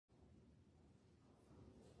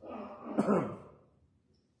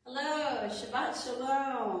Hello, Shabbat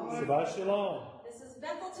Shalom. Shabbat Shalom. This is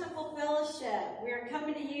Bethel Temple Fellowship. We are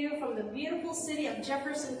coming to you from the beautiful city of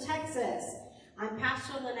Jefferson, Texas. I'm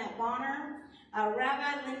Pastor Lynette Bonner.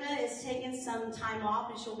 Rabbi Linda is taking some time off,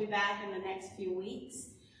 and she'll be back in the next few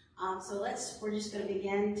weeks. We're just going to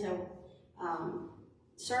begin to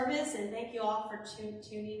service, and thank you all for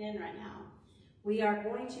tuning in right now. We are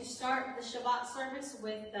going to start the Shabbat service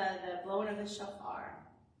with the blowing of the shofar.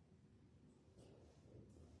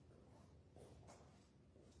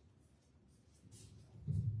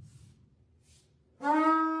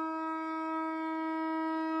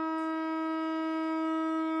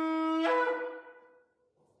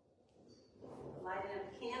 Lighting of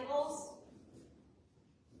candles.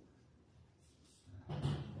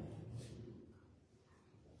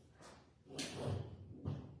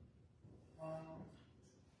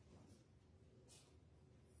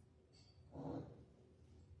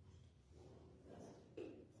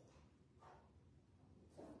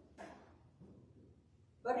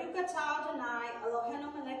 Baruch atah Adonai Eloheinu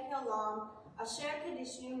melech haolam asher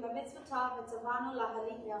kedishnu b'mitzvotav v'tzavanu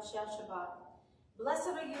lahalik le'asher Shabbat. Blessed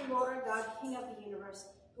are you, Lord our God, King of the universe,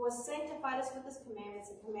 who has sanctified us with his commandments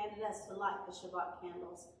and commanded us to light the Shabbat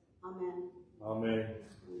candles. Amen. Amen.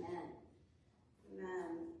 Amen.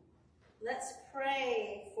 Amen. Let's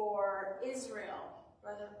pray for Israel,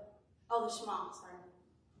 brother. Oh, the Shema, sorry.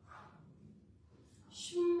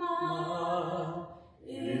 Shema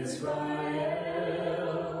Israel,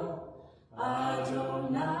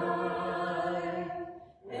 Adonai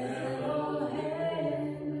Eloheinu,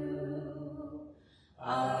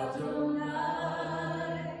 Adonai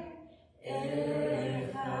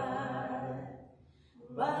Echad,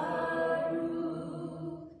 Baruch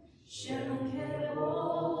Shem Kero,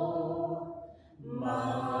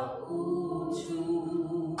 Ma'utu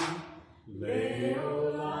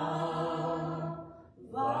Leolam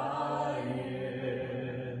Vayen.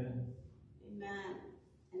 Amen.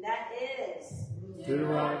 And that is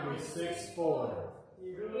Deuteronomy 6:4.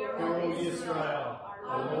 Hear, O Israel,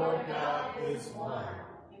 our Lord God is one.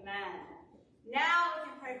 Amen. Now we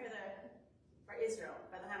can pray for Israel,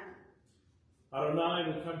 Brother Hunter. Adonai,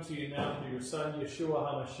 we come to you now through your Son, Yeshua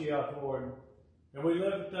HaMashiach, Lord, and we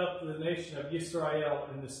lift up the nation of Israel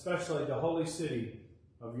and especially the holy city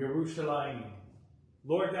of Yerushalayim.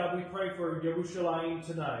 Lord God, we pray for Yerushalayim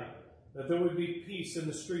tonight, that there would be peace in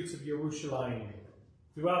the streets of Yerushalayim.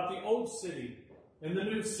 Throughout the old city and the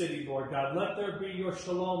new city, Lord God, let there be your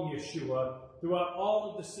shalom, Yeshua, throughout all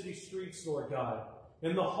of the city streets, Lord God,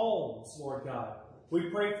 in the homes, Lord God. We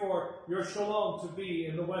pray for your shalom to be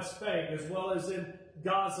in the West Bank as well as in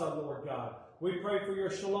Gaza, Lord God. We pray for your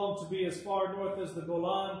shalom to be as far north as the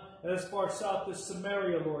Golan and as far south as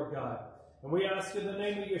Samaria, Lord God. And we ask in the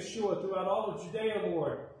name of Yeshua throughout all of Judea,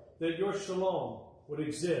 Lord, that your shalom would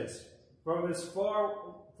exist. From as far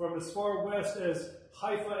west as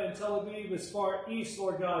Haifa and Tel Aviv, as far east,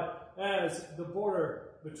 Lord God, as the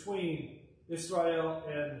border between Israel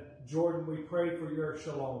and Jordan, we pray for your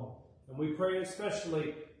shalom. And we pray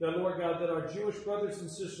especially that, Lord God, that our Jewish brothers and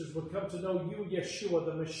sisters would come to know you, Yeshua,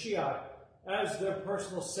 the Mashiach, as their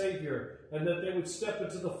personal Savior, and that they would step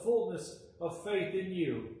into the fullness of faith in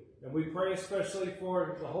you. And we pray especially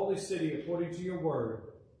for the holy city according to your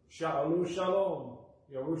word. Shalom, Shalom,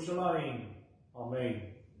 Yerushalayim.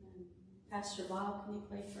 Amen. Pastor Bob, can you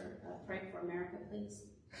pray for America, please?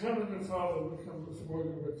 Heavenly Father, we come before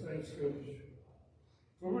you with thanksgiving.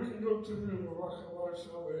 For we can go to you, the rock of our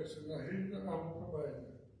salvation, the heat and our provider.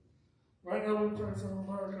 Right now we pray for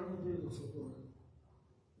America, the beautiful Lord.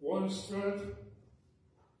 One stood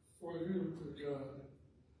for you, to God.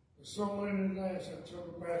 So many nights I turn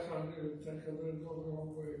back on you and think I didn't go the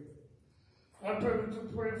wrong way. I pray to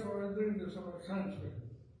pray for the leaders of our country,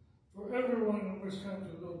 for everyone in this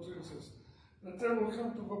country, Lord Jesus, that they will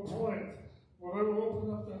come to a point where they will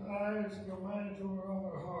open up their eyes and their minds and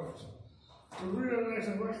their hearts, to realize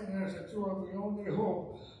and recognize that you are the only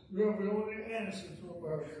hope, you are the only answer to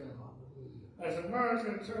America. As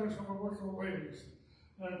America turns from her wicked ways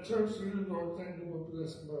and turns to you, Lord, then you will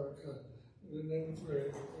bless America. In the name of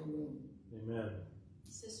prayer. Amen. Amen.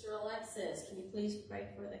 Sister Alexis, can you please pray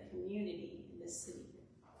for the community in this city?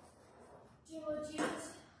 Dear Lord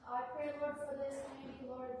Jesus, I pray, Lord, for this community,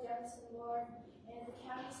 Lord, Jefferson, Lord, and the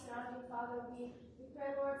county surrounding, Father. We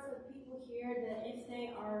pray, Lord, for the people here that if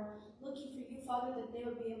they are looking for you, Father, that they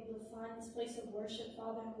would be able to find this place of worship,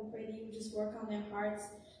 Father. And we pray that you would just work on their hearts,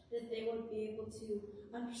 that they would be able to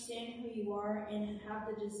understand who you are and have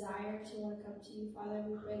the desire to want to come to you, Father.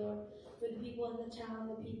 We pray, Lord, for the people in the town,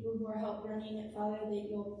 the people who are help running it, Father, that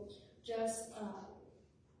you'll just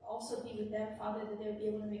also also be with them, Father, that they would be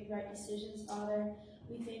able to make right decisions, Father.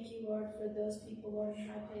 We thank you, Lord, for those people, Lord, in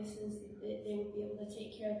high places, that they would be able to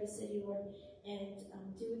take care of the city, Lord, and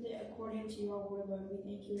do with it according to your word, Lord. We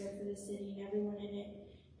thank you, Lord, for the city and everyone in it.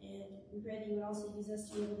 And we pray that you would also use us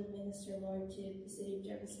to be able to minister, Lord, to the city of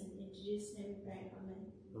Jefferson. In Jesus' name we pray.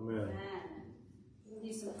 Amen. Amen. Amen. We'll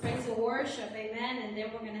do some praise and worship. Amen. And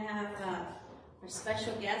then we're going to have our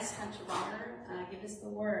special guest, Country Honor, give us the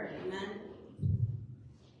word. Amen.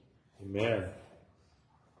 Amen.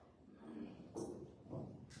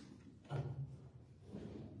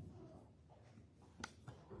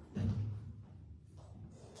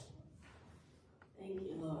 Thank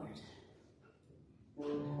you, Lord.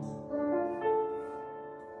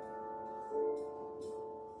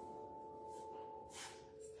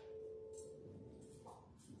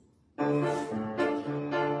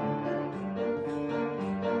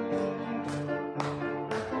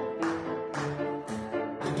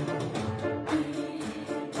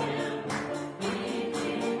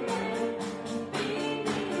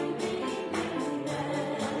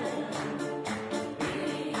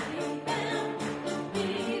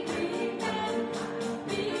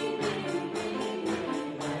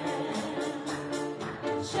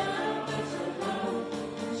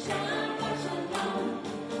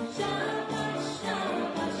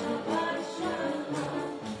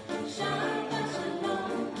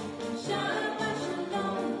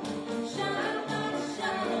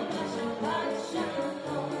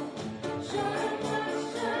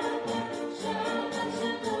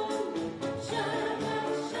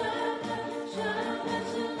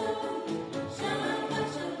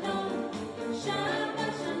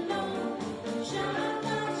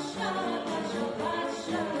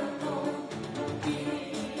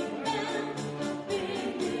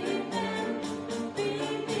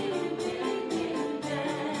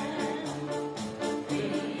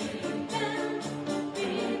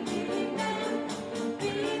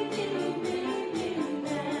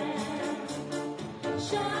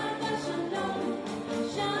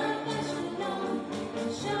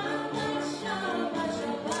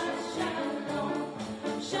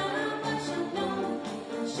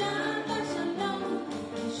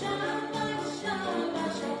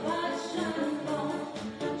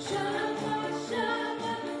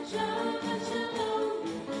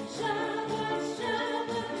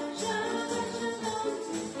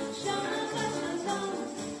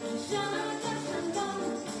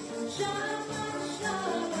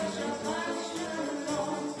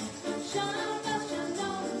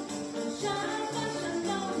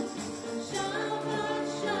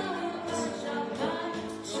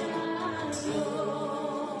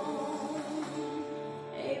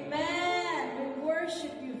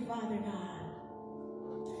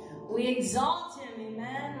 We exalt him,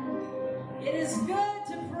 amen. It is good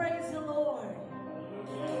to praise the Lord.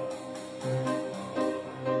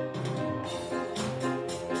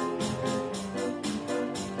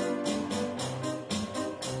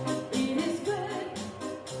 It is good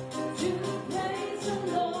to praise the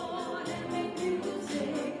Lord and make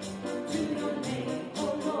music to your name, O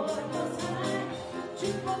Lord Most High, to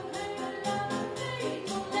proclaim the love and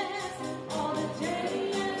faithfulness all the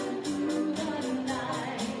day and through the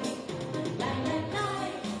night.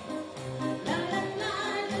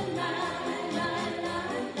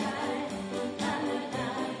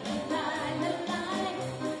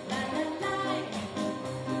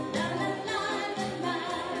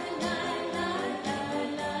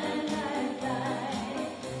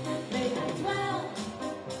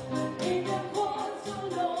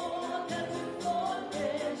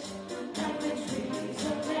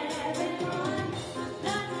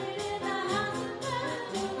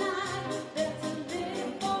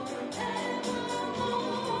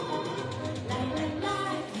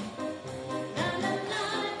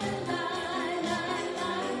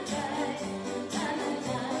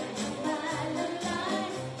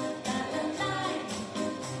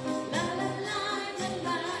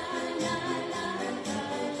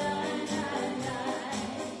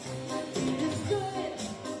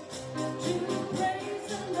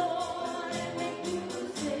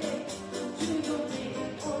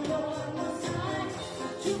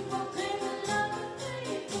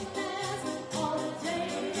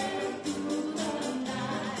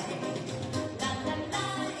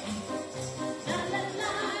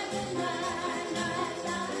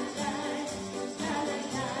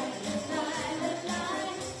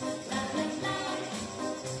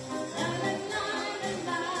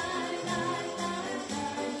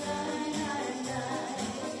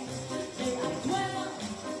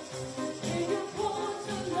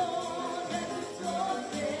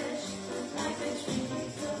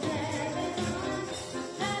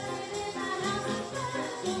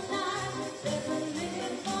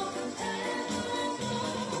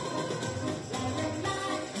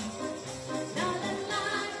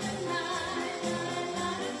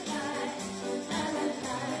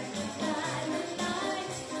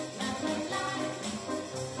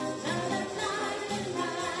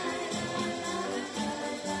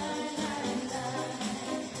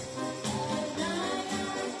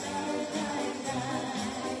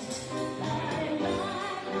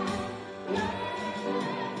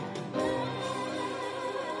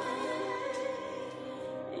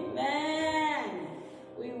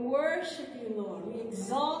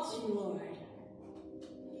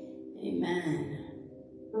 Amen.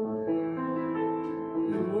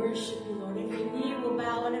 We worship you, Lord. Every knee will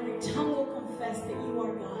bow and every tongue will confess that you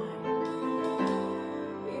are God.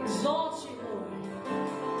 We exalt you, Lord.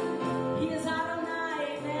 He is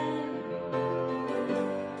Adonai. Amen.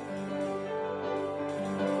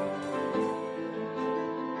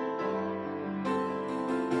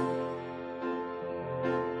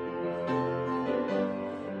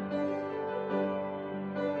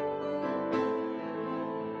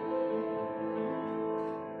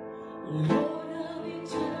 Lord of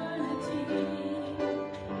eternity,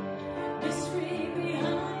 mystery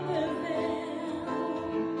behind the veil,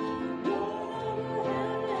 Lord over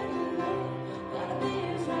heaven and earth, God of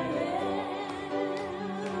Israel.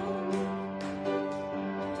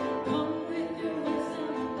 Come with your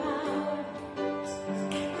wisdom and power,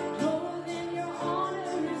 clothed in your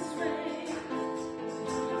honor and strength.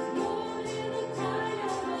 Lord, in the cry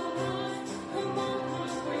of our heart, come on,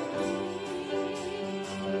 conquering King.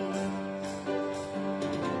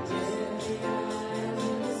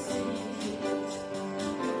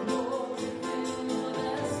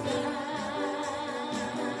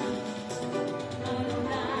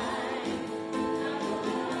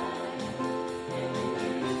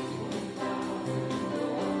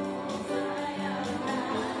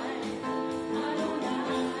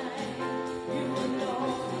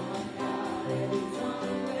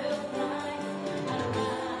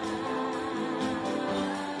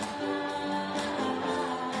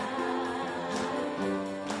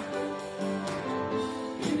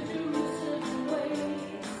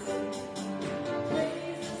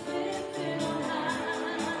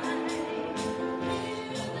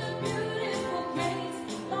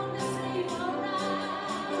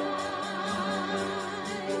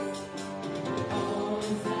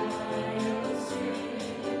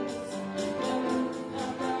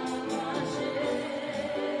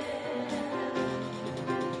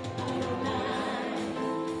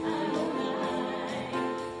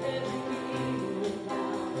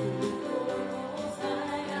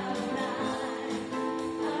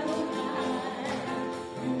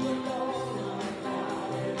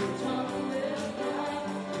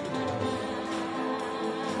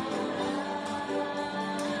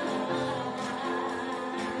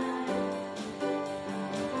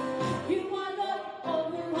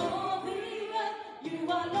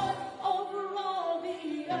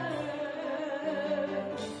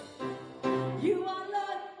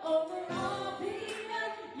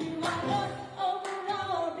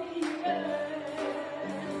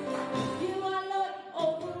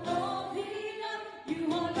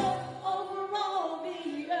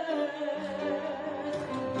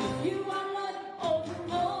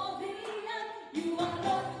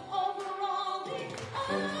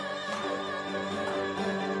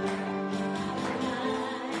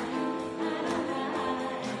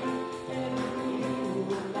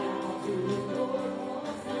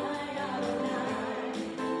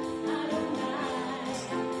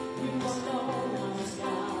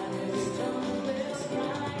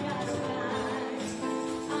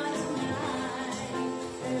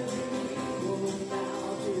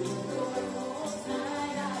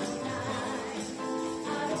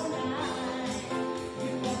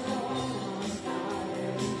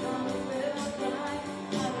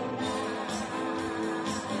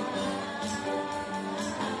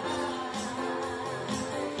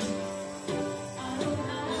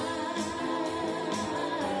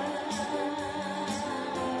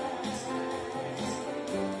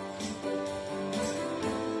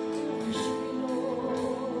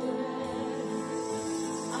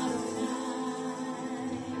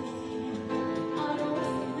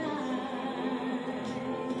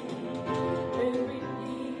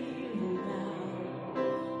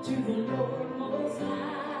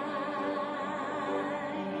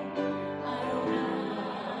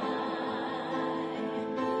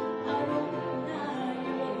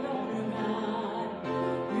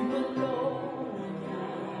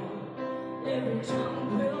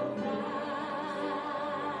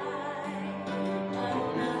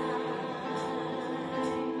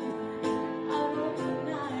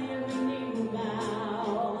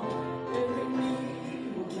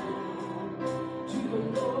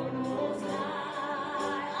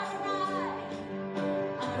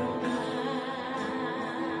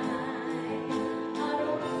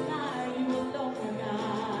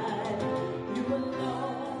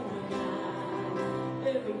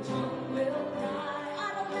 Every tongue will cry.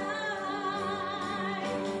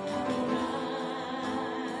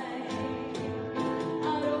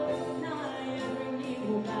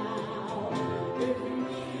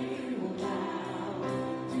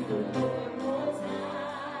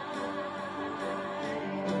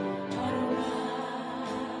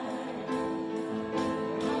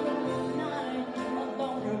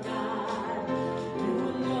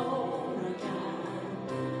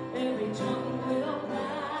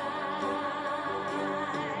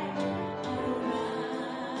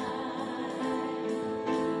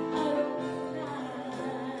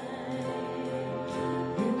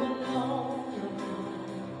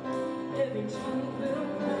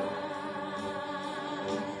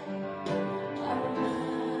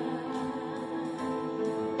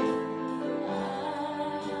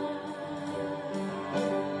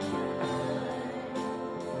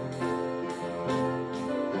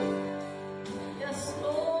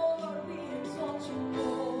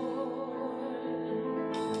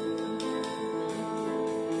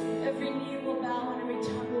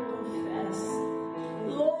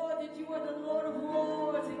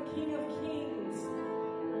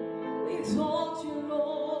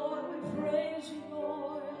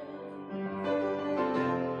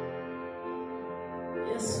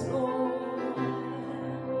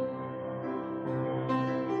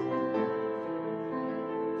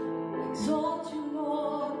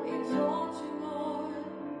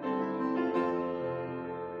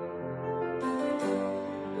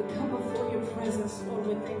 presence, Lord,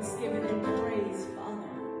 with thanksgiving and praise,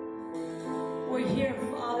 Father. We're here,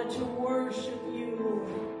 Father, to worship you,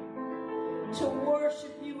 Lord. To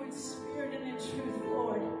worship you in spirit and in truth,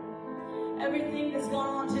 Lord. Everything that's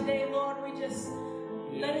gone on today, Lord, we just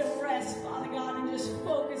let it rest, Father God, and just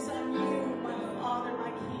focus on you, my Father,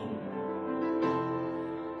 my King.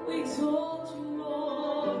 We exalt you,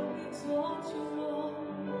 Lord. We exalt you, Lord.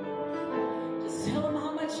 Just tell them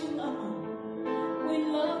how much you love them. We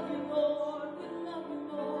love you, Lord. We love you,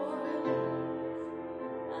 Lord.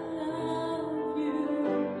 I love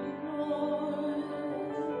you, Lord.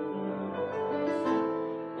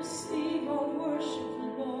 Receive our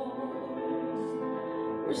worship, Lord.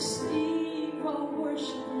 Receive our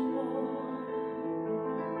worship, Lord.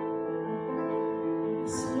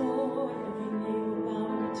 Yes, Lord, every knee will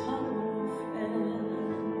bow, every tongue will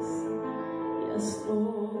confess. Yes,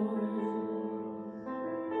 Lord.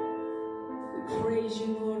 We praise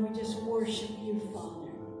you, Lord. We just worship you,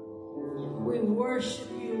 Father. We worship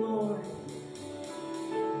you, Lord.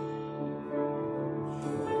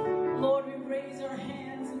 Lord, we raise our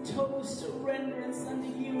hands in total surrenderance unto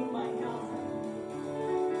you, my God.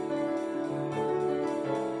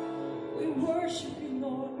 We worship you,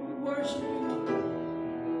 Lord. We worship you, Lord.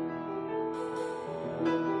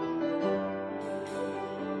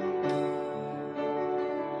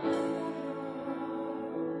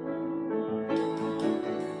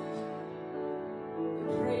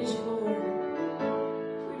 We praise you, Lord.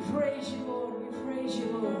 We praise you, Lord. We praise you,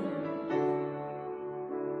 Lord.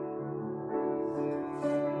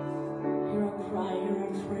 Hear our cry, hear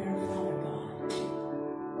our prayer, Father God.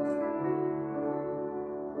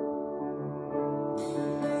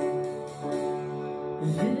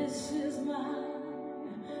 This is my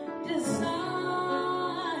desire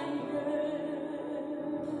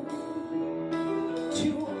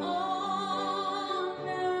to honor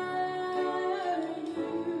you,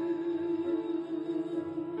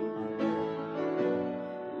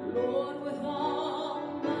 Lord, with all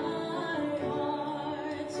my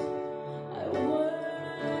heart. I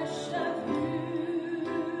worship you.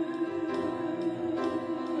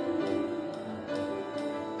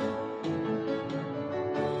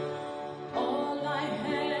 All I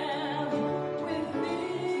have within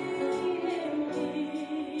me,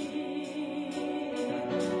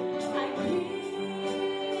 I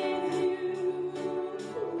give you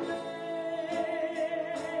praise.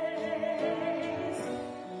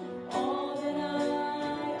 All that I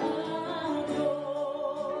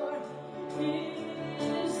adore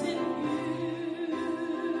is in you.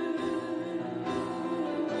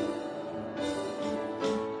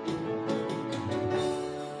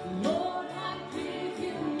 Lord, I give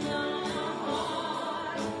you my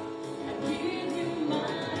heart, I give you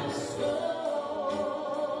my soul.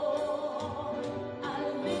 I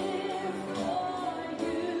live for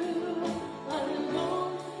you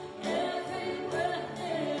alone. Every breath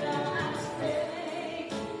that I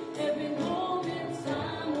take, every moment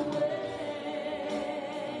I'm awake.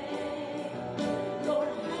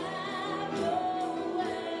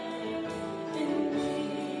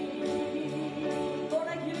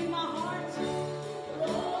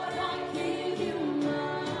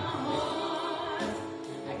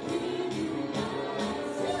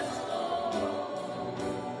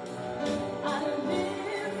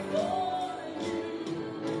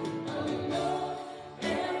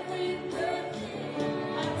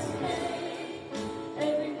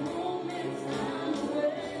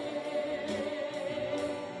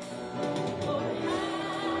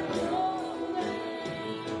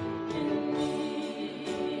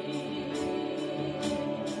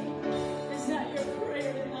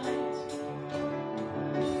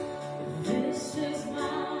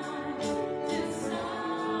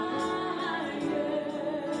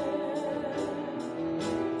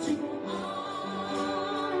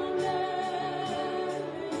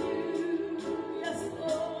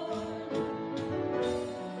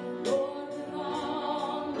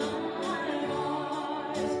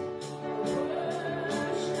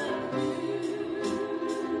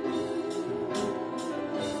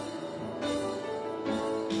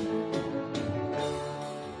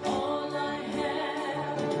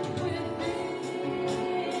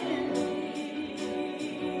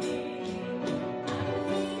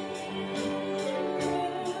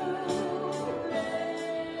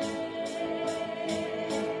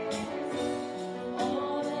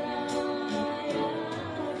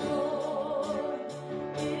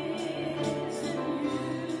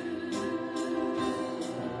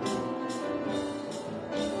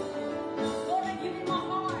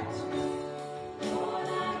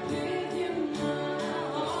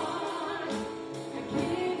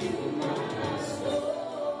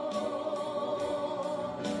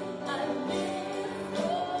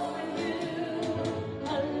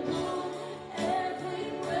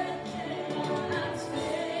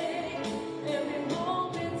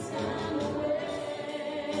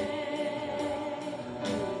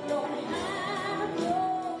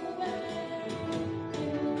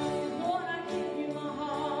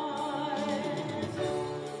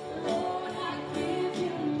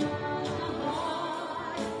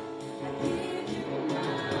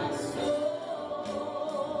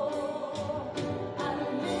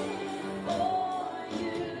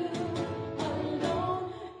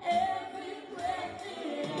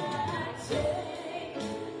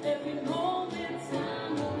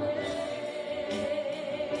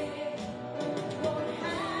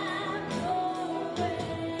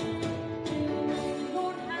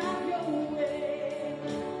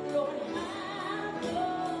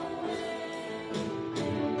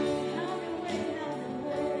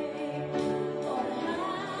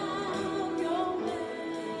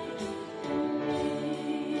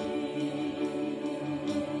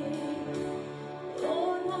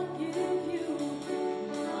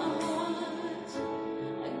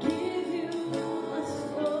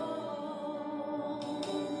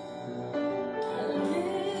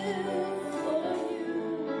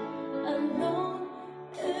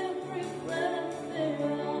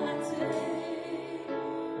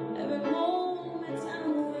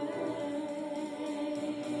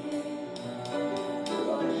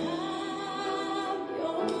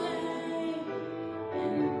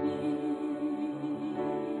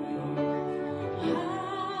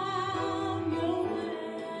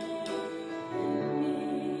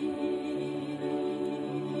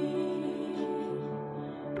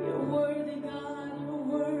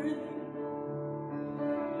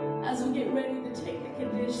 get ready to take the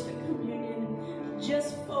Kaddish, the communion,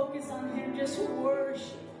 just focus on Him, just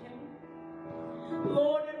worship Him.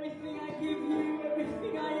 Lord, everything I give you,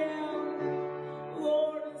 everything I am,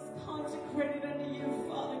 Lord, is consecrated unto you,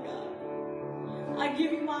 Father God. I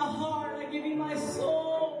give you my heart, I give you my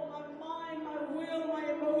soul, my mind, my will, my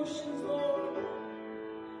emotions, Lord.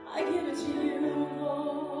 I give it to you,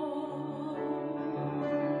 Lord.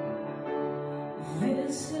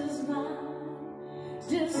 This is my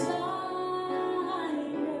desire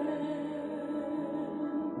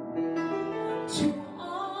to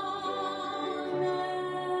honor you,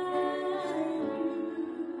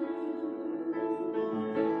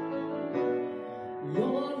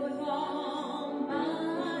 Lord, with all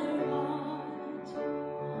my heart.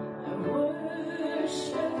 I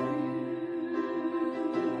worship you.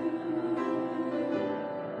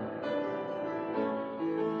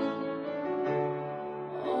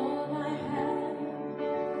 All I have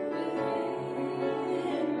within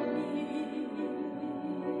me,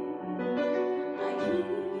 I give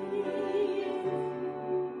you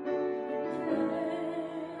praise.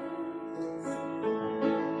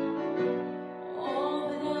 All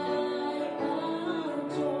that I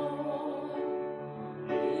adore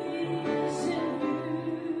is in you.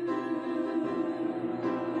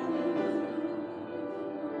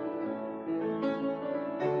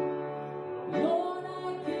 Lord,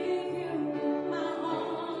 I give you my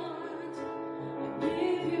heart, I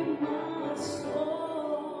give you my soul.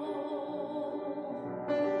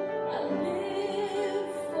 I live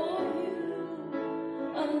for you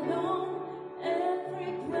alone.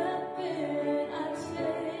 Every breath that I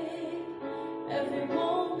take, every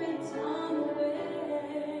moment I'm awake.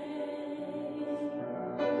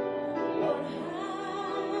 Lord,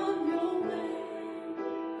 have your way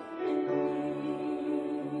in me.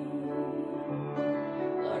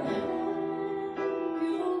 Lord, have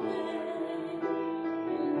your way in me.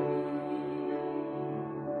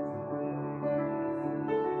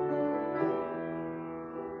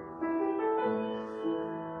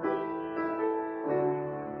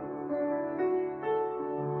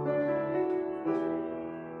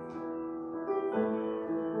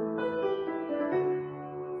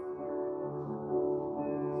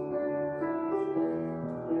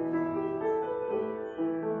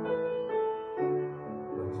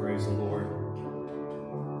 Praise the Lord.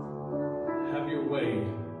 Have your way.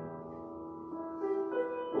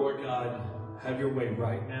 Lord God, have your way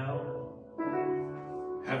right now.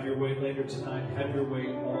 Have your way later tonight. Have your way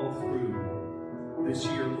all through this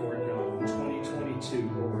year, Lord God, 2022,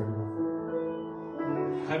 Lord.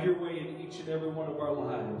 Have your way in each and every one of our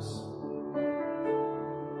lives.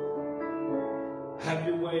 Have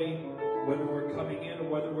your way whether we're coming in or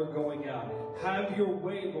whether we're going out. Have your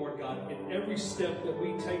way, Lord God, in every step that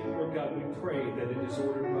we take, Lord God. We pray that it is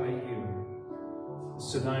ordered by you.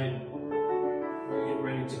 Tonight, we get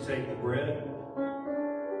ready to take the bread.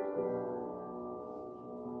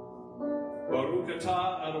 Baruch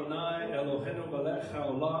atah Adonai Eloheinu melech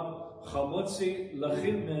haolam chamotzi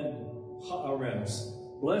lachim min haaretz.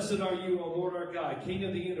 Blessed are you, O Lord our God, King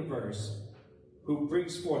of the universe, who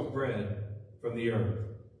brings forth bread from the earth.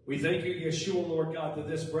 We thank you, Yeshua, Lord God, that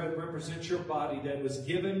this bread represents your body that was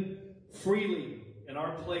given freely in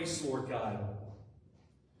our place, Lord God,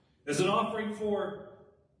 as an offering for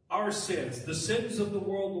our sins, the sins of the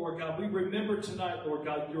world, Lord God. We remember tonight, Lord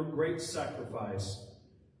God, your great sacrifice.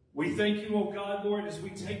 We thank you, oh God, Lord, as we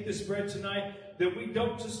take this bread tonight, that we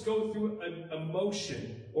don't just go through an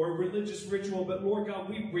emotion or a religious ritual, but, Lord God,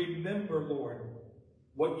 we remember, Lord,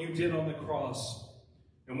 what you did on the cross.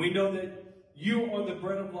 And we know that you are the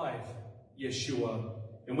bread of life, Yeshua.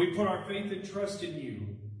 And we put our faith and trust in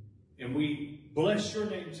you. And we bless your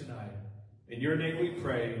name tonight. In your name we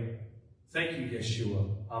pray. Thank you, Yeshua.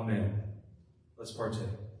 Amen. Let's partake.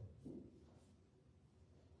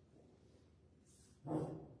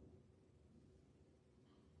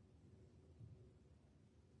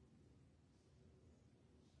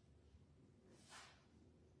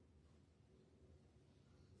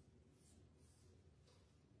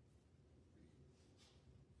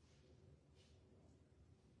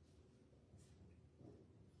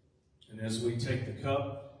 And as we take the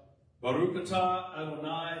cup, Baruch atah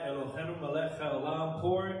Adonai Eloheinu melech haolam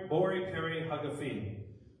bori peri hagafim.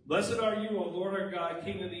 Blessed are you, O Lord our God,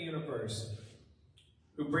 King of the universe,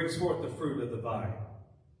 who brings forth the fruit of the vine.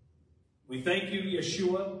 We thank you,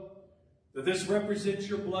 Yeshua, that this represents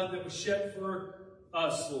your blood that was shed for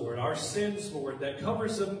us, Lord, our sins, Lord, that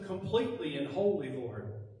covers them completely and wholly,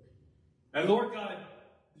 Lord. And Lord God,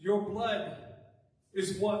 your blood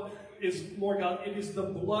is what is, Lord God, it is the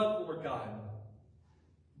blood, Lord God,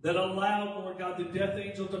 that allowed, Lord God, the death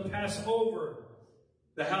angel to pass over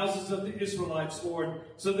the houses of the Israelites, Lord,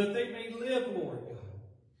 so that they may live, Lord God.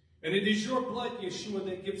 And it is your blood, Yeshua,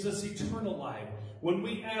 that gives us eternal life. When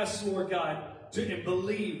we ask, Lord God, and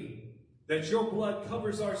believe that your blood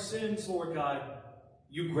covers our sins, Lord God,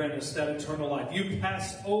 you grant us that eternal life. You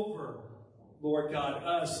pass over, Lord God,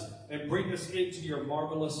 us and bring us into your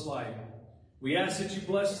marvelous life. We ask that you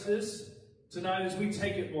bless this tonight as we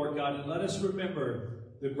take it, Lord God, and let us remember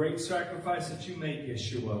the great sacrifice that you made,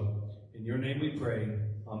 Yeshua. In your name we pray.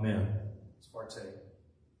 Amen. Let's partake.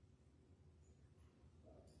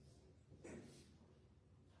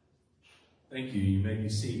 Thank you. You may be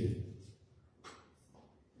seated.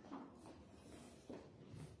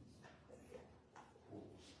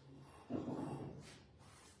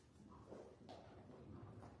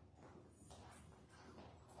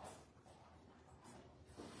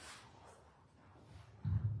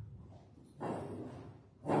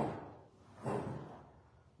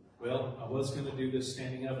 Well, I was going to do this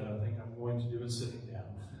standing up, and I think I'm going to do it sitting down.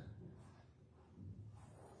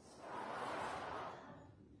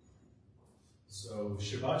 So,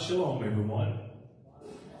 Shabbat Shalom, everyone.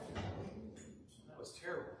 That was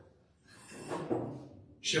terrible.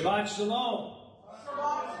 Shabbat Shalom.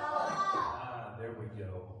 Ah, there we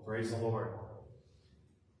go. Praise the Lord.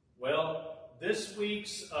 Well, this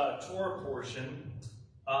week's Torah portion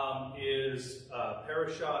is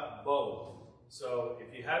Parashat Bo. So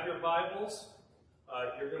if you have your Bibles,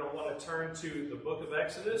 you're going to want to turn to the book of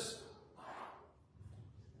Exodus.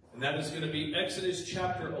 And that is going to be Exodus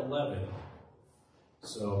chapter 11.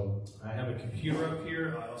 So I have a computer up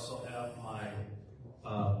here. I also have my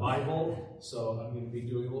Bible. So I'm going to be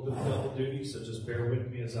doing a little bit of double duty. So just bear with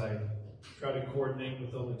me as I try to coordinate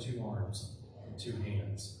with only two arms and two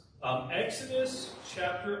hands. Exodus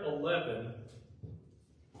chapter 11.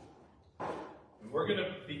 And we're going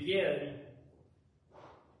to begin.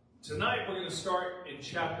 Tonight we're going to start in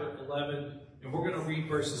chapter 11, and we're going to read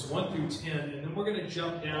verses 1 through 10, and then we're going to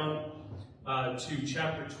jump down to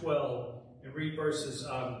chapter 12 and read verses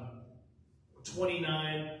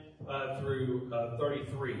 29 through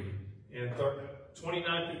 33, and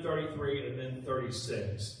 29 through 33, and then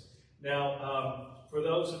 36. Now, for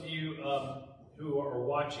those of you who are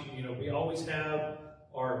watching, you know, we always have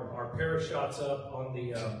our parashats up on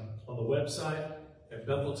the website at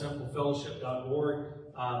BethelTempleFellowship.org.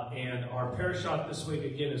 And our parashat this week,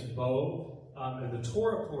 again, is Bo. And the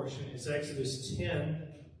Torah portion is Exodus 10,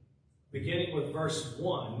 beginning with verse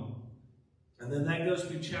 1. And then that goes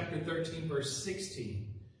through chapter 13, verse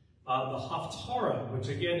 16. The Haftarah, which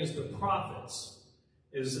again is the prophets,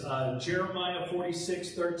 is Jeremiah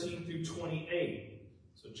 46, 13 through 28.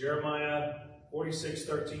 So Jeremiah 46,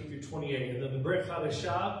 13 through 28. And then the Brit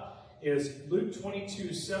Hadashah is Luke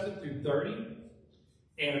 22, 7 through 30.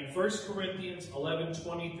 And 1 Corinthians 11,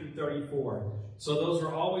 20 through 34. So those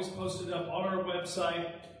are always posted up on our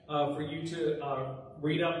website for you to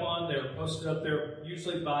read up on. They're posted up there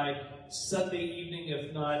usually by Sunday evening,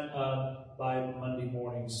 if not by Monday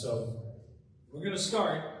morning. So we're going to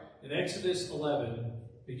start in Exodus 11,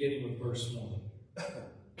 beginning with verse 1.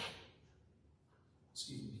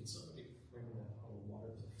 Excuse me, can somebody bring me that bottle of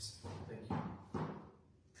water, please? Thank you.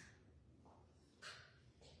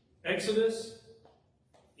 Exodus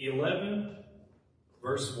 11,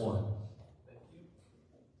 verse 1. Thank you.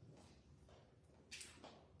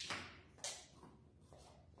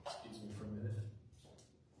 Excuse me for a minute.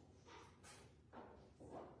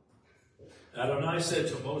 Adonai said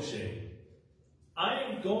to Moshe,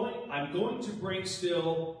 I'm going to bring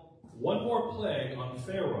still one more plague on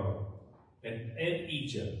Pharaoh and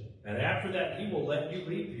Egypt, and after that he will let you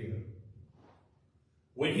leave here.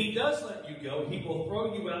 When he does let you go, he will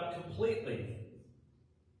throw you out completely.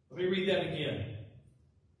 Let me read that again.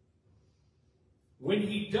 When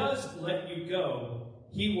he does let you go,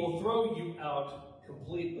 he will throw you out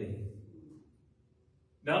completely.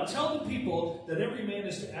 Now tell the people that every man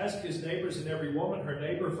is to ask his neighbors and every woman her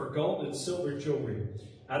neighbor for gold and silver jewelry.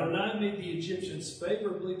 Adonai made the Egyptians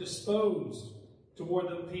favorably disposed toward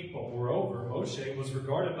the people. Moreover, Moshe was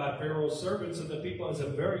regarded by Pharaoh's servants and the people as a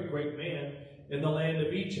very great man in the land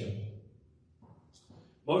of Egypt.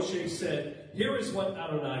 Moshe said, here is what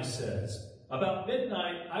Adonai says. About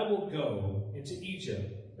midnight I will go into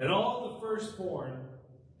Egypt, and all the firstborn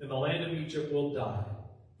in the land of Egypt will die.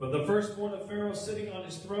 From the firstborn of Pharaoh sitting on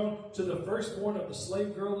his throne to the firstborn of the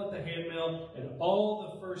slave girl at the handmill, and all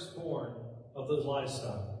the firstborn of the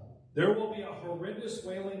livestock. There will be a horrendous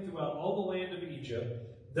wailing throughout all the land of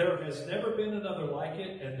Egypt. There has never been another like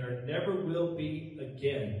it, and there never will be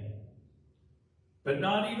again. But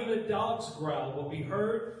not even a dog's growl will be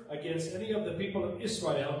heard against any of the people of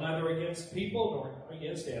Israel, neither against people nor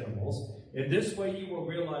against animals. In this way you will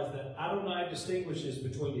realize that Adonai distinguishes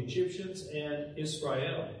between Egyptians and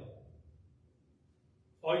Israel.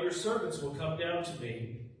 All your servants will come down to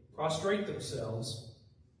me, prostrate themselves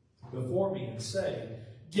before me, and say,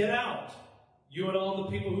 "Get out, you and all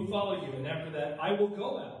the people who follow you, and after that I will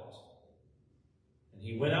go out." And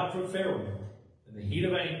he went out from Pharaoh in the heat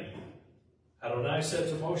of anger. Adonai said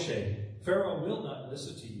to Moshe, "Pharaoh will not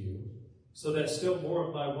listen to you, so that still more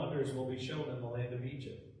of my wonders will be shown in the land of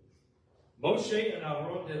Egypt." Moshe and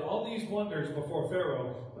Aaron did all these wonders before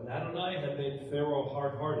Pharaoh, but Adonai had made Pharaoh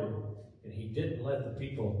hard-hearted, and he didn't let the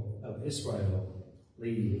people of Israel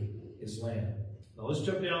leave his land. Now let's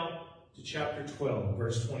jump down to chapter 12,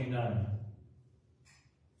 verse 29.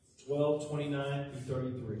 12:29 through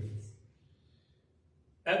 33.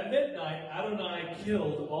 At midnight, Adonai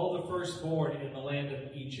killed all the firstborn in the land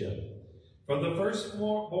of Egypt. From the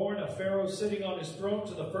firstborn of Pharaoh sitting on his throne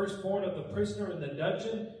to the firstborn of the prisoner in the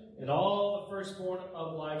dungeon, and all the firstborn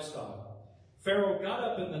of livestock. Pharaoh got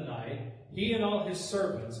up in the night, he and all his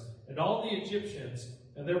servants, and all the Egyptians,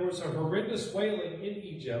 and there was a horrendous wailing in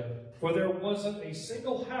Egypt, for there wasn't a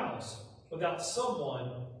single house without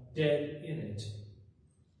someone dead in it.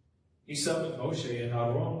 He summoned Moshe and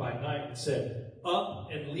Aaron by night and said, "Up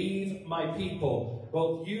and leave my people,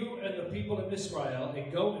 both you and the people of Israel,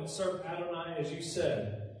 and go and serve Adonai as you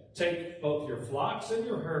said. Take both your flocks and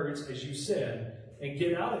your herds as you said, and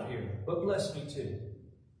get out of here, but bless me too."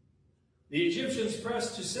 The Egyptians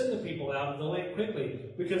pressed to send the people out of the land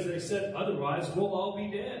quickly, because they said, "Otherwise we'll all be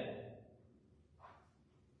dead."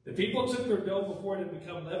 The people took their dough before it had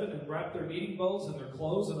become leavened and wrapped their kneading bowls in their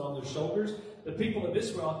clothes and on their shoulders. The people of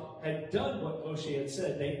Israel had done what Moshe had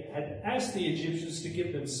said. They had asked the Egyptians to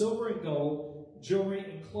give them silver and gold, jewelry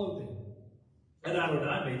and clothing. And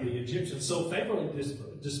Adonai made the Egyptians so favorably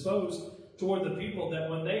disposed toward the people that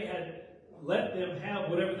when they had let them have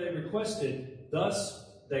whatever they requested, thus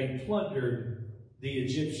they plundered the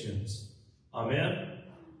Egyptians. Amen?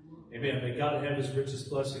 Amen. May God have his richest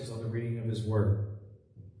blessings on the reading of his word.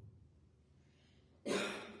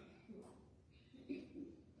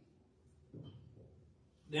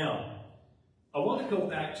 Now, I want to go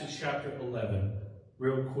back to chapter 11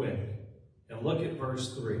 real quick and look at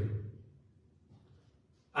verse 3.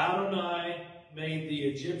 Adonai made the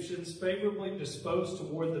Egyptians favorably disposed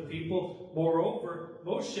toward the people. Moreover,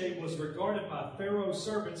 Moshe was regarded by Pharaoh's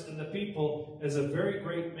servants and the people as a very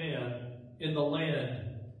great man in the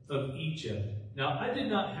land of Egypt. Now, I did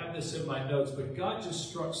not have this in my notes, but God just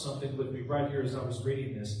struck something with me right here as I was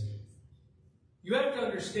reading this. You have to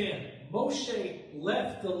understand, Moshe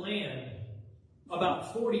left the land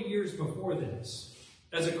about 40 years before this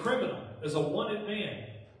as a criminal, as a wanted man.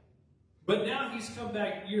 But now he's come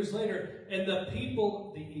back years later, and the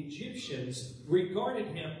people, the Egyptians, regarded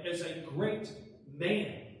him as a great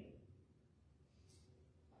man.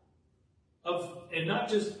 And not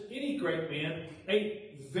just any great man,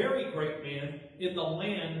 a very great man in the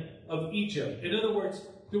land of Egypt. In other words,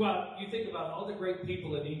 you think about all the great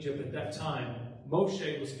people in Egypt at that time,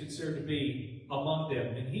 Moshe was considered to be among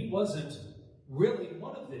them, and he wasn't really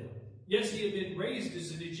one of them. Yes, he had been raised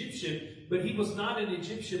as an Egyptian, but he was not an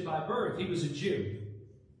Egyptian by birth. He was a Jew.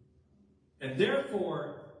 And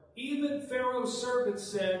therefore, even Pharaoh's servants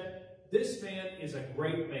said, "This man is a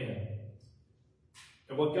great man."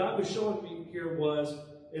 And what God was showing me here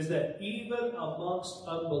is that even amongst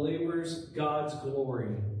unbelievers, God's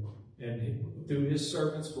glory and through his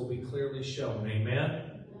servants will be clearly shown. Amen?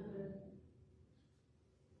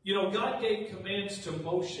 You know, God gave commands to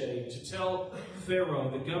Moshe to tell Pharaoh,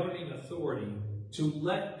 the governing authority, to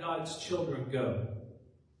let God's children go.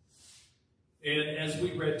 And as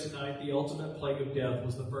we read tonight, the ultimate plague of death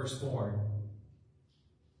was the firstborn.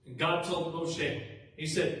 And God told Moshe, he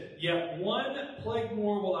said, "Yet one plague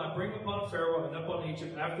more will I bring upon Pharaoh and upon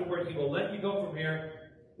Egypt. Afterward, he will let you go from here.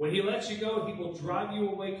 When he lets you go, he will drive you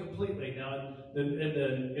away completely." Now, in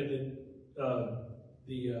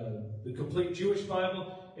the complete Jewish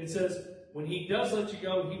Bible, it says, when he does let you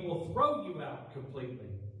go, he will throw you out completely.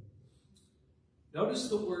 Notice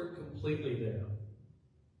the word completely there.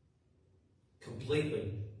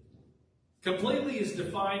 Completely. Completely is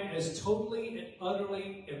defined as totally and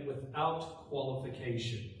utterly and without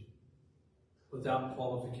qualification. Without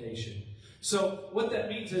qualification. So what that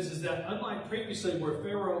means is that unlike previously where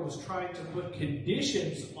Pharaoh was trying to put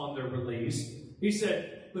conditions on their release, he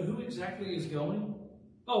said, "But who exactly is going?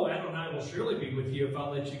 Oh, Adonai will surely be with you if I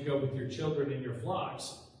let you go with your children and your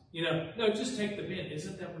flocks. No, just take them in.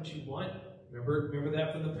 Isn't that what you want? Remember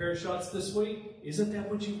that from the Parashats this week? Isn't that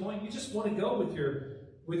what you want? You just want to go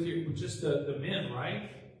with just the men, right?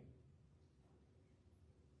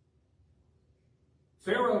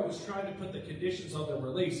 Pharaoh was trying to put the conditions on their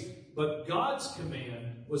release, but God's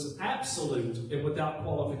command was absolute and without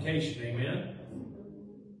qualification. Amen?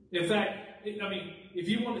 In fact, if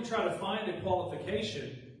you want to try to find a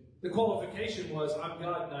qualification, the qualification was, I'm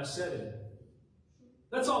God and I said it.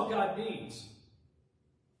 That's all God needs.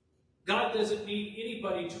 God doesn't need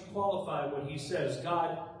anybody to qualify what he says.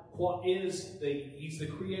 God he's the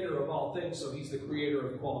creator of all things, so he's the creator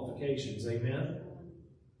of qualifications. Amen?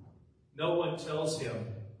 No one tells him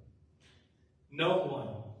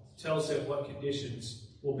what conditions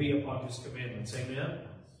will be upon his commandments. Amen?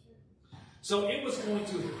 So it was going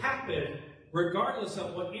to happen regardless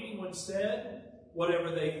of what anyone said,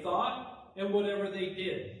 whatever they thought, and whatever they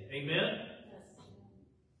did. Amen?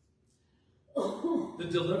 The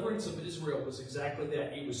deliverance of Israel was exactly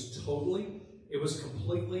that. It was totally, it was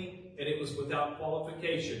completely, and it was without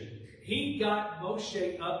qualification. He got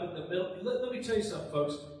Moshe up in the middle. Let me tell you something,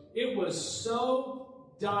 folks. It was so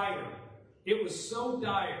dire. It was so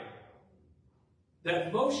dire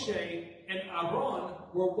that Moshe and Aaron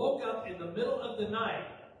were woke up in the middle of the night.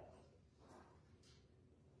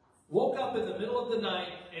 Woke up in the middle of the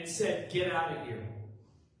night and said, get out of here.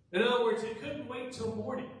 In other words, it couldn't wait till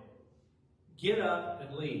morning. Get up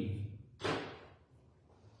and leave.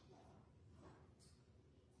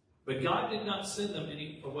 But God did not send them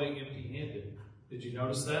away empty-handed. Did you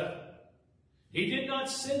notice that? He did not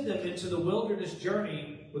send them into the wilderness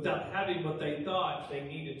journey without having what they thought they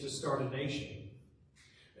needed to start a nation.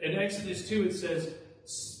 In Exodus 2 it says,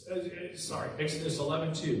 Exodus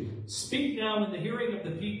 11:2. Speak now in the hearing of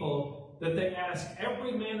the people that they ask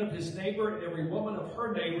every man of his neighbor and every woman of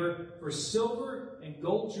her neighbor for silver and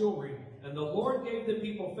gold jewelry. And the Lord gave the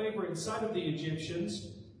people favor in sight of the Egyptians.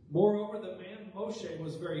 Moreover, the man Moshe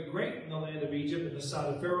was very great in the land of Egypt, in the sight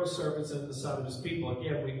of Pharaoh's servants, and in the sight of his people.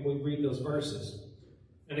 Again, we read those verses.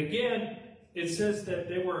 And again, it says that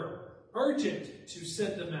they were urgent to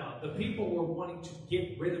send them out. The people were wanting to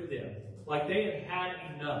get rid of them. Like they had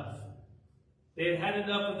had enough. They had had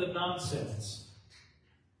enough of the nonsense.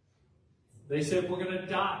 They said, we're going to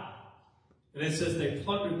die. And it says they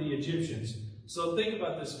plundered the Egyptians. So think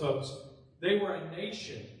about this, folks. They were a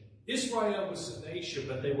nation. Israel was a nation,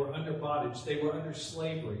 but they were under bondage. They were under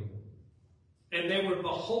slavery. And they were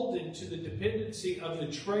beholden to the dependency of the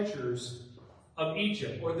treasures of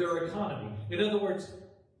Egypt or their economy. In other words,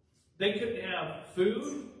 they couldn't have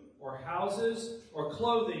food or houses or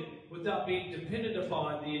clothing without being dependent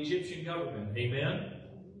upon the Egyptian government. Amen?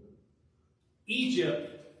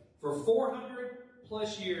 Egypt, for 400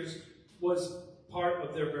 plus years, was part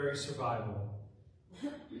of their very survival.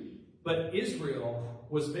 But Israel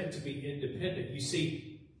was meant to be independent. You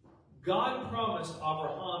see, God promised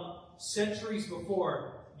Abraham centuries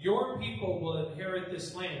before, your people will inherit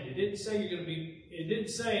this land. It didn't say you're going to be, it didn't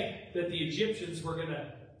say that the Egyptians were going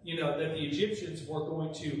to, that the Egyptians were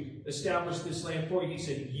going to establish this land for you. He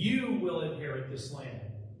said, you will inherit this land.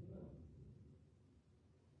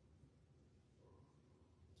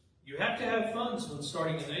 You have to have funds when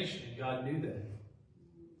starting a nation, and God knew that.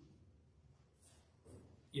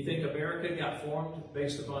 You think America got formed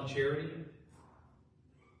based upon charity?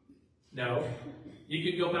 No. You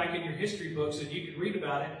could go back in your history books and you could read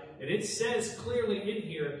about it, and it says clearly in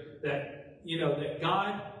here that, that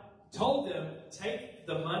God told them, take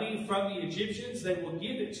the money from the Egyptians, they will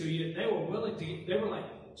give it to you, and they were willing to, they were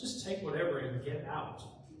like, just take whatever and get out.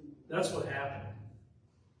 That's what happened.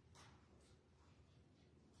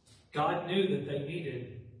 God knew that they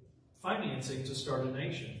needed financing to start a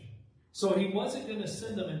nation. So he wasn't going to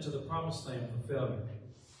send them into the promised land for failure.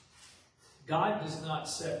 God does not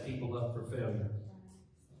set people up for failure.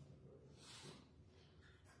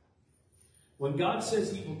 When God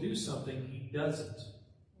says he will do something, he does it.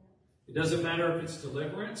 It doesn't matter if it's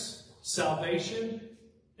deliverance, salvation,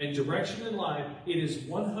 and direction in life. It is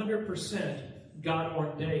 100% God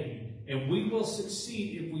ordained. And we will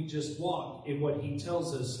succeed if we just walk in what he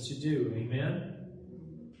tells us to do. Amen?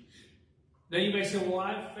 Now you may say, well,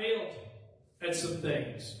 I've failed at some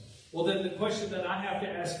things. Well, then the question that I have to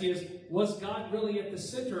ask is, was God really at the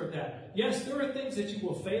center of that? Yes, there are things that you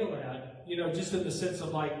will fail at, just in the sense of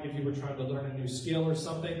like if you were trying to learn a new skill or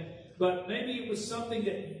something. But maybe it was something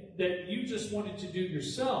that you just wanted to do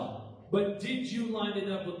yourself. But did you line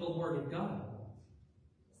it up with the Word of God?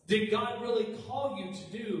 Did God really call you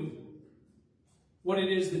to do what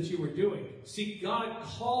it is that you were doing? See, God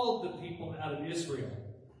called the people out of Israel.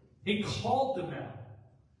 He called them out.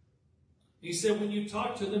 He said, when you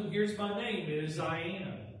talk to them, here's my name, it is I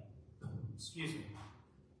am. excuse me.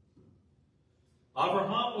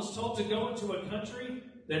 Abraham was told to go into a country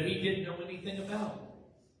that he didn't know anything about.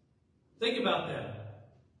 Think about that.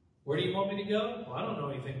 Where do you want me to go? Well, I don't know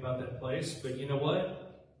anything about that place, but you know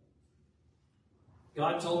what?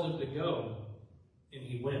 God told him to go, and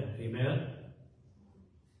he went. Amen?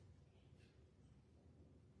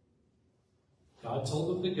 God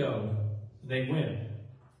told them to go, and they went.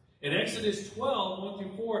 In Exodus 12, 1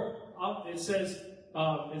 through 4, it says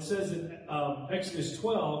in Exodus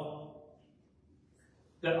 12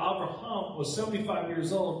 that Abraham was 75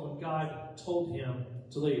 years old when God told him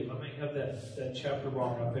to leave. I may have that chapter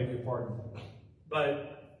wrong, I beg your pardon.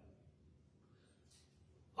 But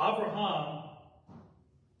Abraham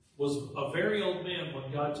was a very old man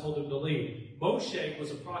when God told him to leave. Moshe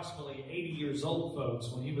was approximately 80 years old,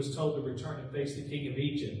 folks, when he was told to return and face the king of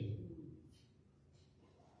Egypt.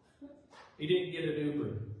 He didn't get an Uber.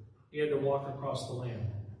 He had to walk across the land.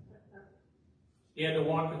 He had to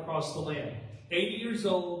walk across the land. 80 years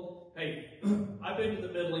old. Hey, I've been to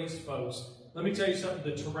the Middle East, folks. Let me tell you something.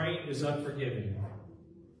 The terrain is unforgiving.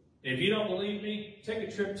 If you don't believe me, take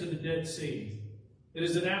a trip to the Dead Sea. It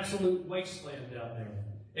is an absolute wasteland down there.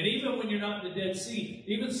 And even when you're not in the Dead Sea,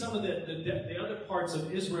 even some of the other parts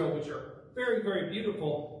of Israel, which are very, very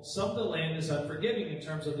beautiful, some of the land is unforgiving in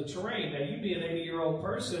terms of the terrain. Now, you'd be an 80-year-old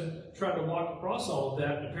person trying to walk across all of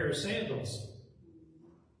that in a pair of sandals.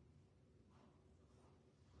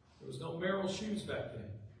 There was no Merrill shoes back then,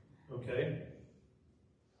 okay?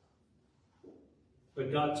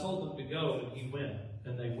 But God told them to go, and he went,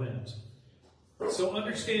 and they went. So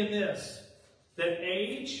understand this, that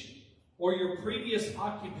age or your previous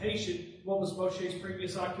occupation, what was Moshe's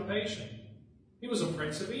previous occupation? He was a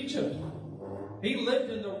prince of Egypt. He lived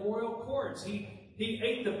in the royal courts. He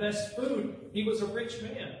ate the best food. He was a rich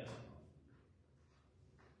man.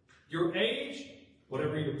 Your age,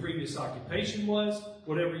 whatever your previous occupation was,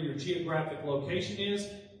 whatever your geographic location is,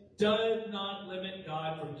 does not limit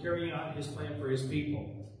God from carrying out his plan for his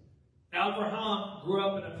people. Abraham grew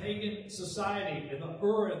up in a pagan society in the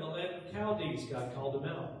Ur in the land of Chaldees. God called him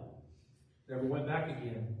out. Never went back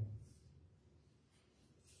again.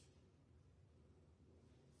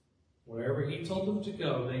 Wherever he told them to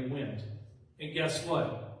go, they went. And guess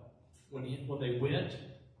what? When they went,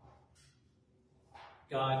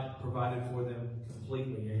 God provided for them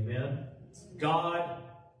completely. Amen? God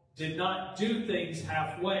did not do things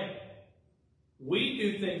halfway. We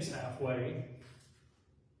do things halfway,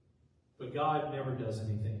 but God never does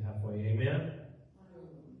anything halfway. Amen?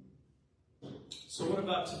 So what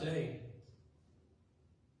about today?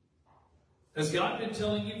 Has God been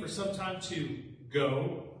telling you for some time to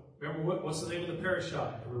go? Remember, what's the name of the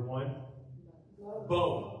Parashat, everyone?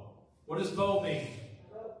 Bo. What does bo mean?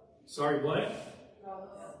 Go. Sorry, what? Go.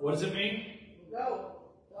 What does it mean? Go.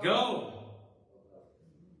 Go.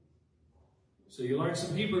 So you learned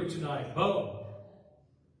some Hebrew tonight. Bo.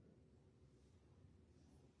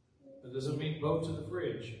 That doesn't mean bo to the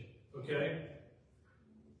fridge. Okay?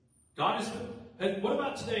 God is... And what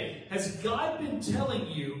about today? Has God been telling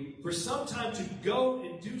you for some time to go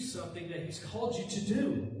and do something that he's called you to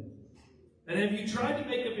do? And have you tried to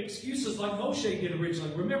make up excuses like Moshe did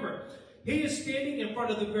originally? Remember, he is standing in front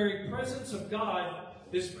of the very presence of God,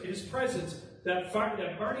 his presence, that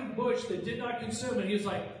burning bush that did not consume. And he's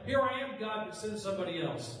like, here I am, God, but send somebody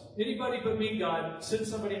else. Anybody but me, God, send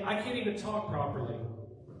somebody. I can't even talk properly.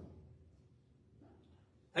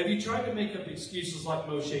 Have you tried to make up excuses like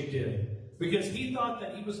Moshe did? Because he thought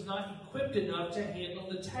that he was not equipped enough to handle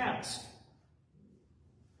the task.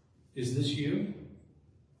 Is this you?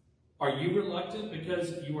 Are you reluctant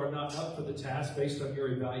because you are not up for the task based on your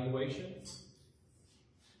evaluation?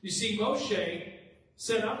 You see, Moshe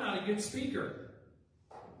said, I'm not a good speaker.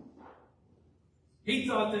 He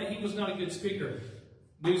thought that he was not a good speaker.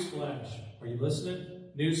 Newsflash. Are you listening?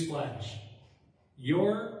 Newsflash.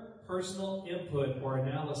 Your personal input or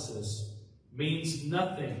analysis means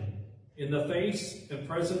nothing in the face and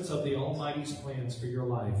presence of the Almighty's plans for your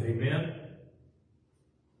life. Amen?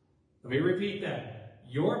 Let me repeat that.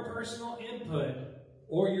 Your personal input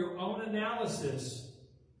or your own analysis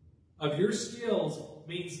of your skills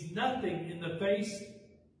means nothing in the face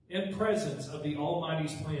and presence of the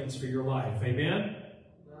Almighty's plans for your life. Amen?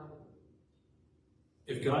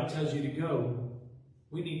 If God tells you to go,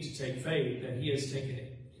 we need to take faith that he has taken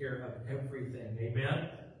care of everything. Amen?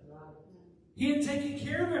 He had taken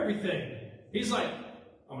care of everything. He's like,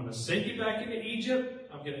 I'm going to send you back into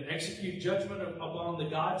Egypt. I'm going to execute judgment upon the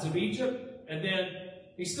gods of Egypt. And then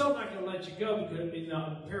he's still not going to let you go, because,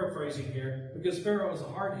 I'm paraphrasing here, because Pharaoh is a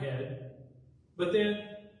hardhead. But then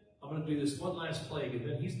I'm going to do this one last plague, and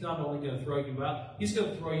then he's not only going to throw you out, he's going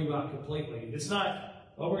to throw you out completely. It's not,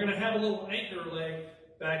 oh, we're going to have a little anchor leg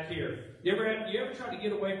back here. You ever try to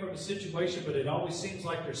get away from a situation, but it always seems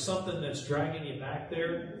like there's something that's dragging you back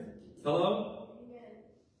there? Hello?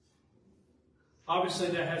 Obviously,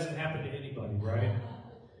 that hasn't happened to anybody, right?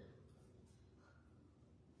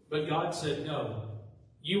 But God said, no,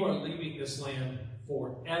 you are leaving this land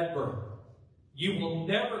forever. You will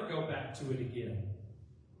never go back to it again.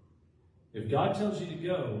 If God tells you to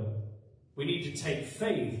go, we need to take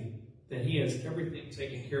faith that He has everything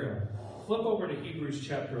taken care of. Flip over to Hebrews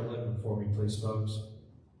chapter 11 for me, please, folks.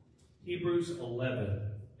 Hebrews 11.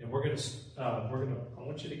 And I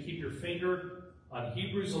want you to keep your finger on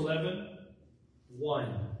Hebrews 11,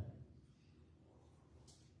 1.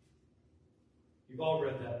 You've all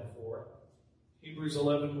read that before. Hebrews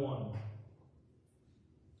 11, 1.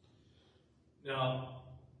 Now,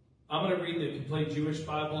 I'm going to read the Complete Jewish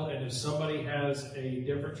Bible, and if somebody has a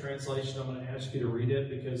different translation, I'm going to ask you to read it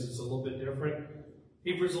because it's a little bit different.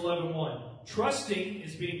 Hebrews 11, 1. Trusting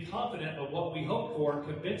is being confident of what we hope for,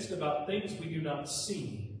 convinced about things we do not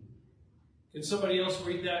see. Can somebody else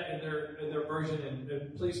read that in their version?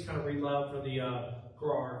 And please kind of read loud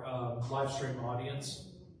for our live stream audience.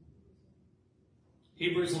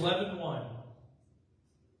 Hebrews 11, 1.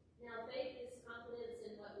 Now faith is confidence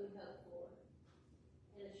in what we hope for,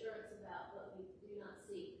 and assurance about what we do not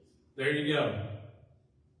see. There you go.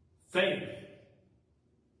 Faith.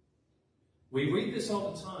 We read this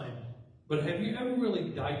all the time, but have you ever really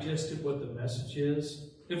digested what the message is?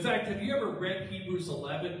 In fact, have you ever read Hebrews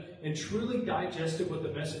 11 and truly digested what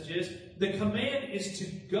the message is? The command is to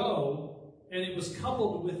go, and it was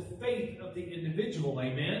coupled with faith of the individual.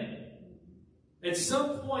 Amen? At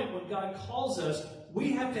some point when God calls us,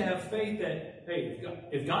 we have to have faith that, hey,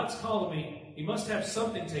 if God's calling me, He must have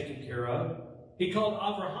something taken care of. He called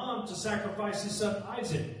Abraham to sacrifice his son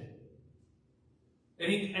Isaac. And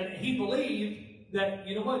he believed that,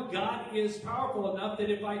 you know what, God is powerful enough that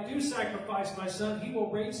if I do sacrifice my son, He will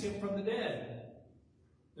raise him from the dead.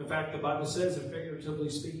 In fact, the Bible says, and figuratively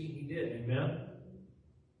speaking, He did. Amen?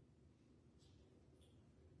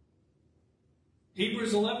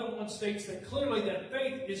 Hebrews 11:1 states that clearly that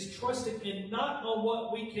faith is trusted in not on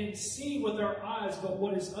what we can see with our eyes, but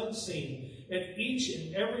what is unseen. And each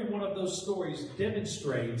and every one of those stories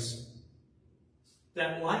demonstrates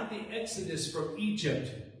that, like the Exodus from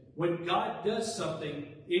Egypt, when God does something,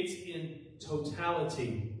 it's in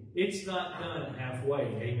totality. It's not done halfway.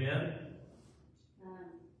 Amen?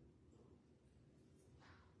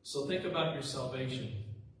 So think about your salvation.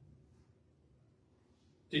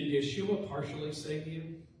 Did Yeshua partially save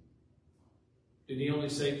you? Did He only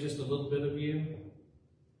save just a little bit of you?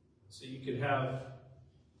 So you could have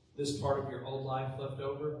this part of your old life left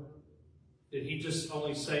over? Did He just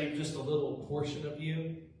only save just a little portion of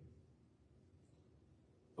you?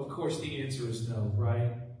 Of course the answer is no,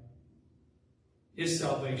 right? His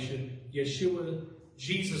salvation, Yeshua,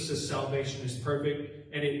 Jesus' salvation is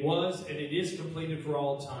perfect, and it was and it is completed for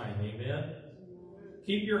all time. Amen?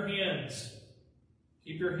 Keep your hands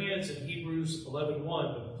in Hebrews 11:1,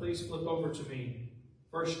 but please flip over to me.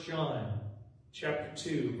 1 John chapter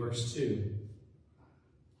 2, verse 2.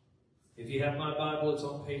 If you have my Bible, it's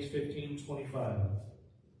on page 1525.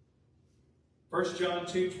 1 John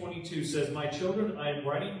 2:22 says, "My children, I am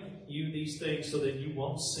writing you these things so that you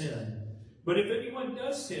won't sin. But if anyone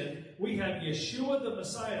does sin, we have Yeshua the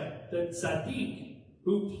Messiah, the Tzaddik,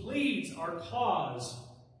 who pleads our cause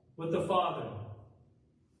with the Father."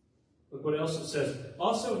 Look what else it says.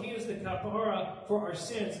 "Also, He is the kapara for our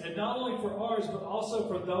sins, and not only for ours, but also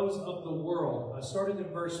for those of the world." I started in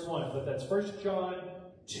verse 1, but that's 1 John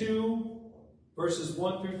 2, verses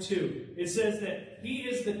 1 through 2. It says that He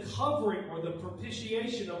is the covering or the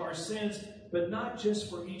propitiation of our sins, but not just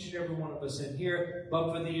for each and every one of us in here,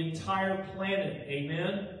 but for the entire planet.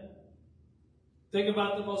 Amen? Think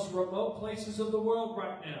about the most remote places of the world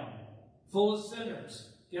right now, full of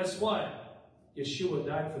sinners. Guess what? Yeshua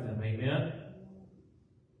died for them. Amen?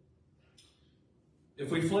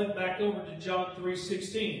 If we flip back over to John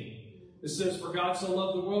 3:16, it says, "For God so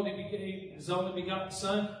loved the world, He gave His only begotten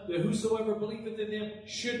Son, that whosoever believeth in Him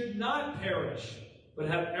should not perish, but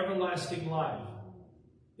have everlasting life."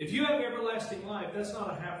 If you have everlasting life, that's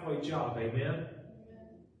not a halfway job. Amen?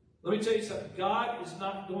 Let me tell you something. God is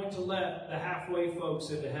not going to let the halfway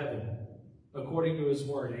folks into heaven, according to His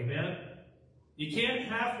Word. Amen? You can't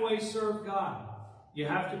halfway serve God. You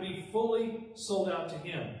have to be fully sold out to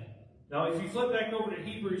Him. Now, if you flip back over to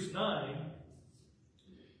Hebrews 9,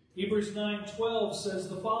 Hebrews 9:12 says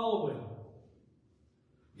the following.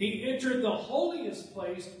 "He entered the holiest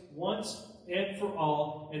place once and for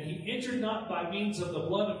all, and he entered not by means of the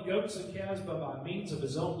blood of goats and calves, but by means of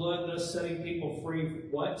his own blood, thus setting people free.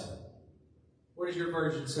 What? What does your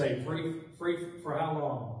version say? Free for how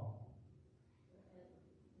long?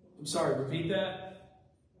 I'm sorry, repeat that.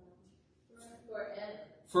 Forever.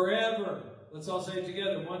 Forever. Let's all say it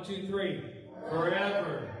together. 1, 2, 3.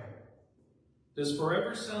 Forever. Does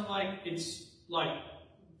forever sound like it's like,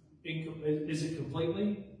 is it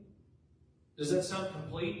completely? Does that sound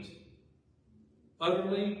complete?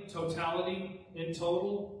 Utterly? Totality? In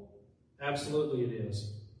total? Absolutely it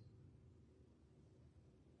is.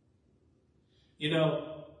 You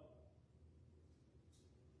know,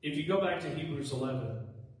 if you go back to Hebrews 11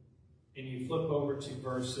 and you flip over to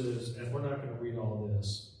verses, and we're not going to read all of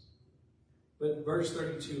this, but verse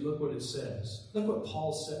 32, look what it says. Look what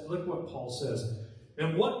Paul said. Look what Paul says.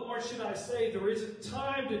 And what more should I say? There isn't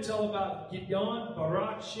time to tell about Gideon,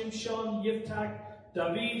 Barak, Shimshon, Yiftach,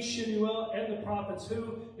 David, Shemuel, and the prophets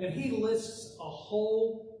who, and he lists a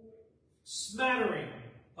whole smattering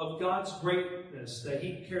of God's greatness that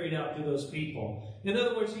he carried out through those people. In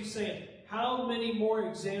other words, he's saying, how many more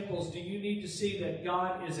examples do you need to see that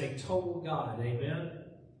God is a total God? Amen?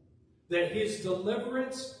 That his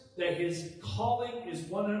deliverance, that his calling is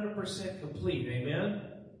 100% complete. Amen?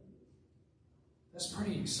 That's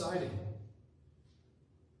pretty exciting.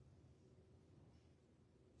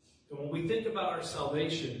 And when we think about our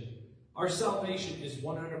salvation is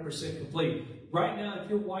 100% complete. Right now, if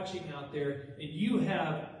you're watching out there and you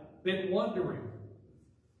have been wondering,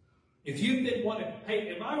 if you've been wondering,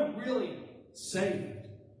 hey, am I really saved?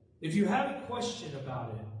 If you have a question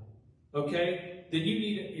about it, okay, then you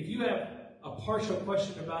need, if you have a partial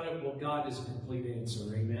question about it, well, God is a complete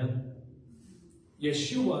answer. Amen?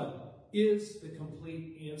 Yeshua is the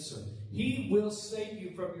complete answer. He will save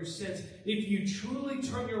you from your sins if you truly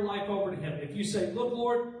turn your life over to him. If you say, look,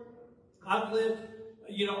 Lord, I've lived,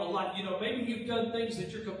 a lot. Maybe you've done things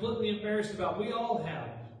that you're completely embarrassed about. We all have.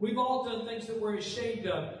 We've all done things that we're ashamed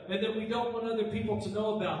of and that we don't want other people to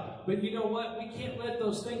know about. But you know what? We can't let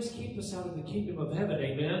those things keep us out of the kingdom of heaven.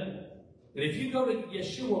 Amen? And if you go to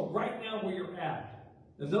Yeshua right now where you're at,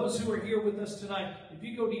 and those who are here with us tonight, if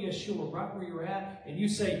you go to Yeshua right where you're at, and you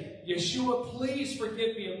say, Yeshua, please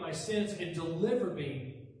forgive me of my sins and deliver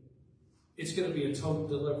me, it's going to be a total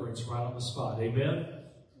deliverance right on the spot. Amen?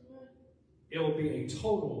 It will be a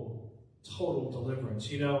total deliverance.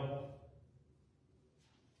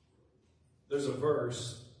 There's a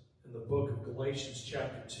verse in the book of Galatians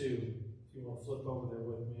chapter 2. If you want to flip over there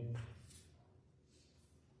with me.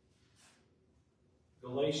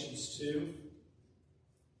 Galatians 2.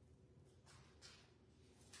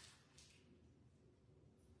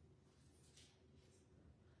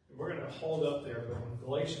 We're going to hold up there, but in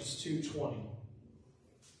Galatians 2:20.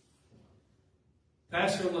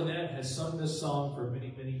 Pastor Lynette has sung this song for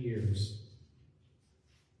many, many years.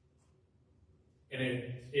 And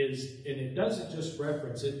it doesn't just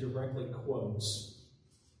reference, it directly quotes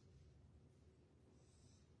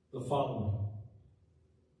the following.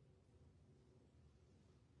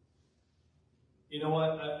 You know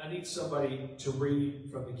what? I need somebody to read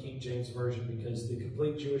from the King James Version because the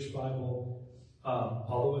complete Jewish Bible,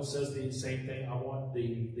 although it says the same thing, I want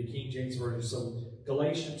the King James Version. So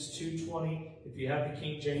Galatians 2:20, if you have the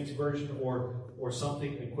King James Version or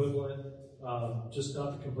something equivalent, just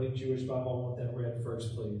not the complete Jewish Bible, I want that read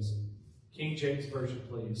first, please. King James Version,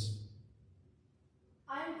 please.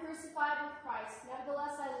 I am crucified with Christ,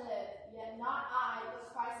 nevertheless I live, yet not I,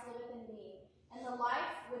 but Christ liveth in me. And the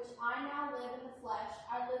life which I now live in the flesh,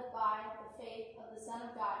 I live by the faith of the Son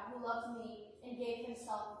of God, who loved me and gave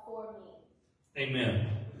himself for me.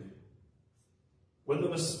 Amen.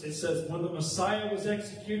 It says, when the Messiah was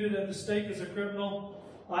executed at the stake as a criminal,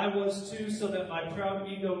 I was too, so that my proud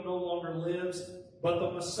ego no longer lives, but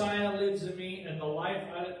the Messiah lives in me, and the life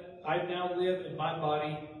I now live in my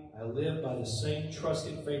body, I live by the same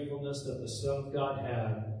trusting faithfulness that the Son of God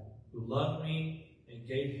had, who loved me and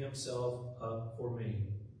gave himself up for me.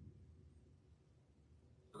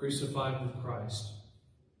 Crucified with Christ.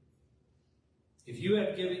 If you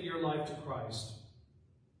have given your life to Christ,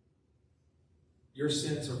 your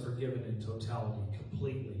sins are forgiven in totality,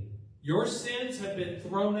 completely. Your sins have been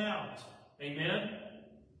thrown out. Amen?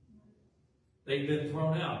 They've been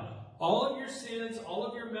thrown out. All of your sins, all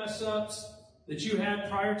of your mess-ups that you had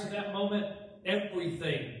prior to that moment,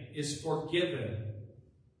 everything is forgiven.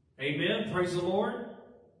 Amen? Praise the Lord.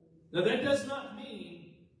 Now that does not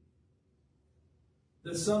mean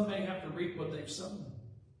that some may have to reap what they've sown.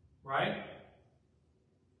 Right?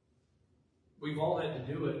 We've all had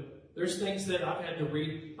to do it. There's things that I've had to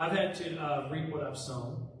reap. I've had to reap what I've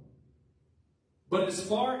sown. But as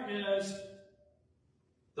far as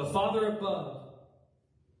The Father above,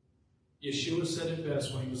 Yeshua said it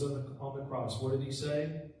best when he was on the cross. What did he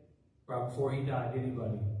say? Right before he died,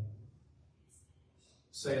 anybody?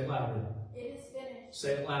 Say it louder. It is finished.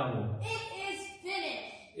 Say it louder. It is finished.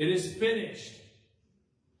 It is finished.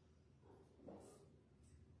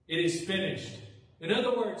 It is finished. In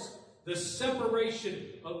other words, the separation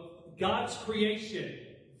of God's creation,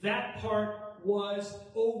 that part was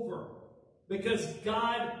over. Because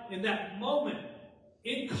God, in that moment,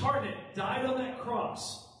 incarnate, died on that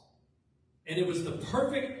cross. And it was the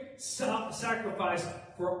perfect sacrifice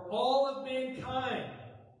for all of mankind.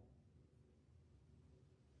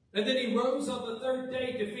 And then he rose on the third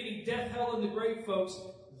day, defeating death, hell, and the grave, folks.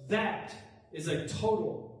 That is a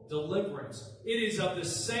total deliverance. It is of the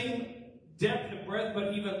same depth and breadth,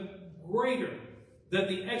 but even greater than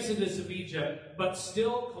the exodus of Egypt, but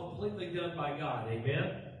still completely done by God.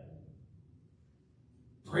 Amen?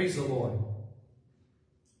 Praise the Lord.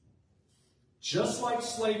 Just like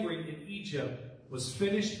slavery in Egypt was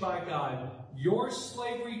finished by God, your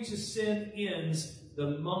slavery to sin ends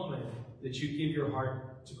the moment that you give your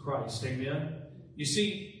heart to Christ. Amen? You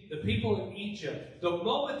see, the people of Egypt, the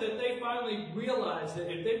moment that they finally realized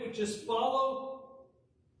that if they would just follow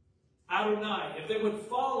Adonai, if they would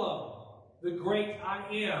follow the great I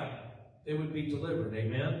Am, they would be delivered.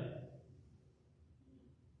 Amen?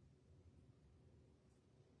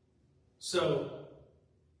 So,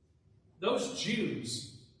 those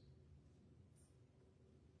Jews,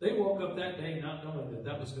 they woke up that day not knowing that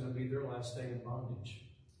that was going to be their last day in bondage.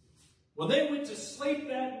 When they went to sleep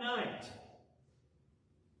that night,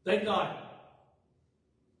 they thought,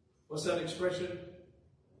 what's that expression?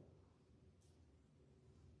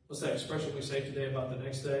 What's that expression we say today about the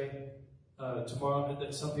next day?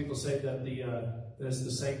 Tomorrow, some people say that that it's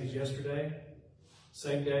the same as yesterday.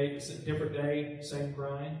 Same day, it's a different day, same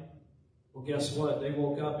grind. Well, guess what? They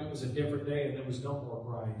woke up, it was a different day, and there was no more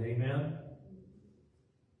grind. Amen?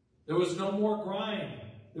 There was no more grind.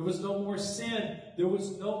 There was no more sin. There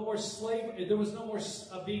was no more slavery. There was no more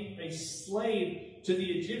being a slave to the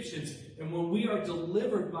Egyptians. And when we are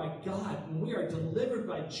delivered by God, when we are delivered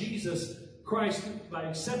by Jesus Christ, by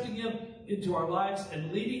accepting Him into our lives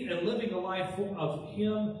and leading and living a life of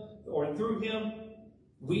Him or through Him,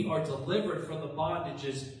 we are delivered from the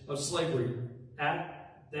bondages of slavery.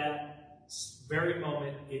 At that very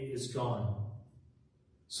moment, it is gone.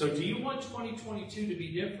 So do you want 2022 to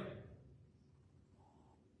be different?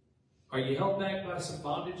 Are you held back by some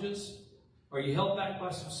bondages? Are you held back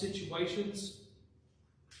by some situations?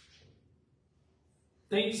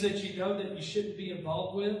 Things that you know that you shouldn't be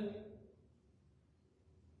involved with?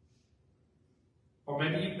 Or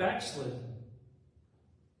maybe you backslid.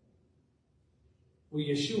 Well,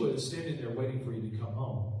 Yeshua is standing there waiting for you to come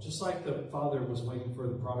home. Just like the father was waiting for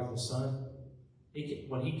the prodigal son.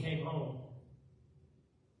 When he came home,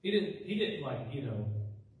 he didn't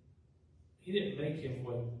make him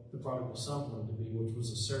what the prodigal son wanted to be, which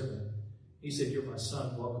was a servant. He said, "You're my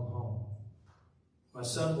son, welcome home. My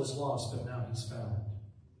son was lost, but now he's found."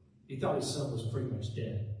 He thought his son was pretty much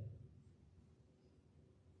dead.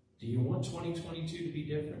 Do you want 2022 to be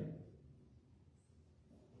different?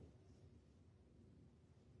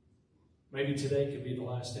 Maybe today could be the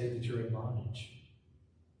last day that you're in bondage.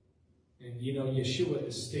 And you know, Yeshua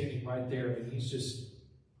is standing right there, and he's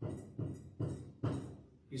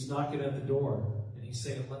knocking at the door, and he's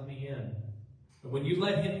saying, "Let me in." And when you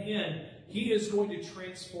let him in, he is going to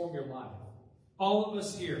transform your life. All of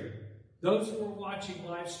us here, those who are watching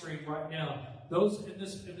live stream right now, those in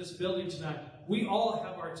this building tonight, we all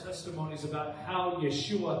have our testimonies about how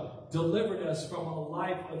Yeshua delivered us from a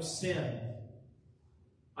life of sin.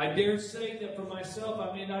 I dare say that for myself,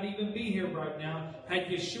 I may not even be here right now had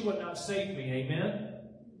Yeshua not saved me. Amen?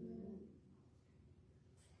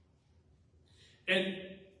 And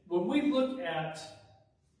when we look at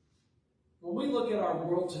our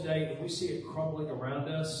world today and we see it crumbling around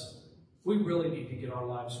us, we really need to get our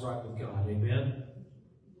lives right with God. Amen?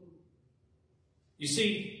 You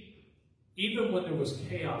see, even when there was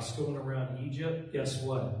chaos going around Egypt, guess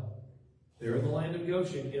what? They're in the land of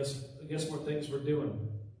Goshen. Guess what things were doing?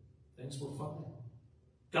 Things were fine.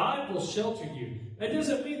 God will shelter you. That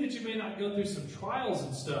doesn't mean that you may not go through some trials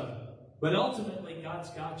and stuff, but ultimately God's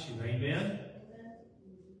got you. Amen?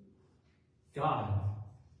 God,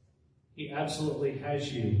 He absolutely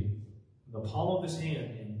has you in the palm of His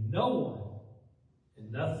hand, and no one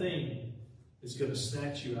and nothing is going to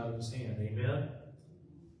snatch you out of His hand. Amen?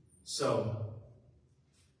 So,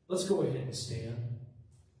 let's go ahead and stand.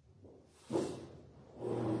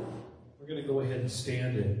 We're going to go ahead and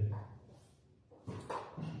stand and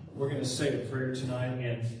we're going to say a prayer tonight.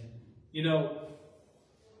 And, you know,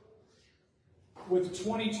 with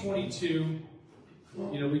 2022,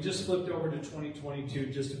 we just flipped over to 2022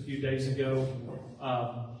 just a few days ago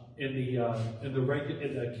in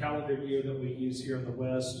the calendar year that we use here in the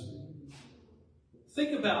West.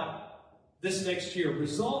 Think about this next year.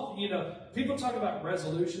 Resolve, people talk about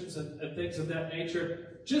resolutions and things of that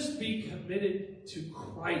nature. Just be committed to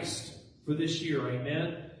Christ for this year,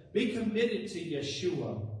 amen? Be committed to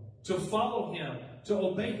Yeshua, to follow Him, to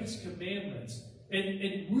obey His commandments,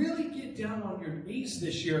 and really get down on your knees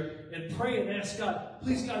this year and pray and ask God,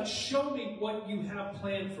 please God, show me what you have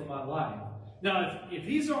planned for my life. Now, if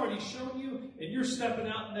He's already shown you and you're stepping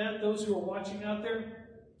out in that, those who are watching out there,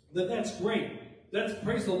 then that's great.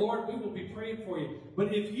 Praise the Lord, we will be praying for you.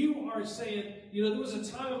 But if you are saying, there was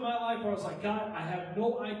a time in my life where I was like, God, I have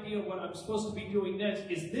no idea what I'm supposed to be doing next.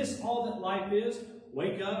 Is this all that life is?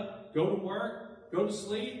 Wake up, go to work, go to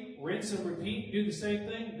sleep, rinse and repeat, do the same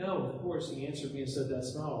thing? No, of course, He answered me and said,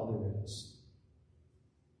 that's not all there is.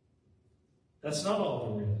 That's not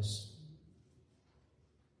all there is.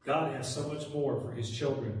 God has so much more for His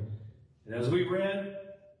children. And as we read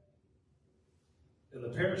in the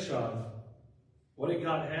Parashat, what did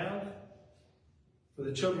God have for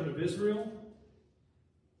the children of Israel?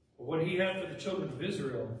 Well, what He had for the children of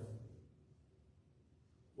Israel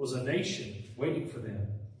was a nation waiting for them.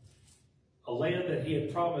 A land that He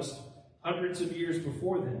had promised hundreds of years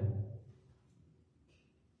before them.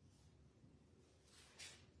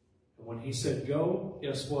 And when He said go,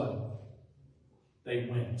 guess what? They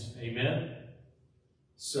went. Amen?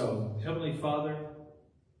 So, Heavenly Father,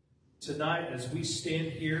 tonight as we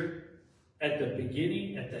stand here at the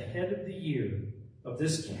beginning, at the head of the year, of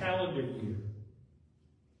this calendar year,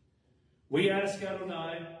 we ask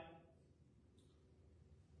Adonai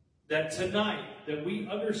that tonight, that we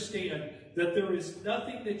understand that there is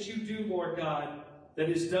nothing that you do, Lord God, that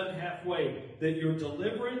is done halfway. That your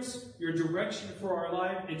deliverance, your direction for our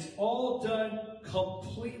life, it's all done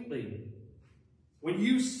completely. When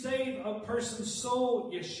you save a person's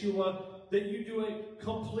soul, Yeshua, that you do it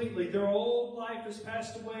completely. Their old life has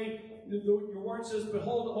passed away. Your word says,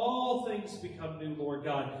 behold, all things become new, Lord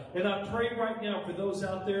God. And I pray right now for those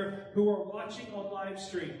out there who are watching on live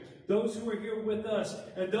stream, those who are here with us,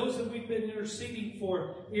 and those that we've been interceding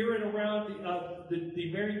for here and around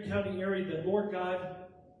the Marion County area, that, Lord God,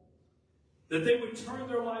 that they would turn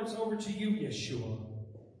their lives over to you, Yeshua.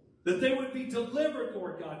 That they would be delivered,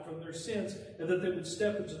 Lord God, from their sins, and that they would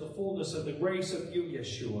step into the fullness of the grace of you,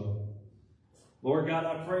 Yeshua. Lord God,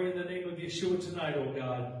 I pray in the name of Yeshua tonight, oh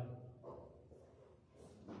God,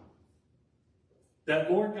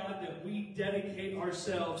 that, Lord God, that we dedicate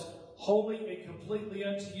ourselves wholly and completely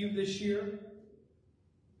unto you this year.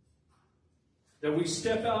 That we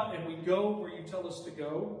step out and we go where you tell us to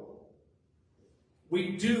go.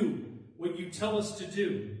 We do what you tell us to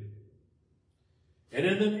do. And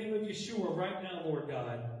in the name of Yeshua right now, Lord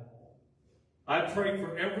God, I pray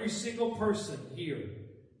for every single person here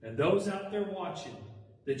and those out there watching,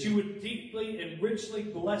 that you would deeply and richly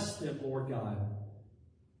bless them, Lord God.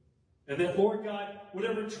 And that, Lord God,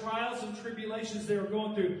 whatever trials and tribulations they are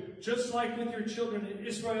going through, just like with your children in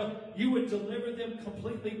Israel, you would deliver them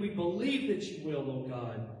completely. We believe that you will, oh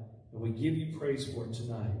God, and we give you praise for it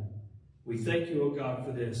tonight. We thank you, oh God,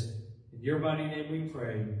 for this. In your mighty name we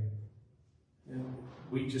pray. And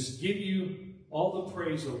we just give you all the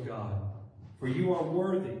praise, oh God, for you are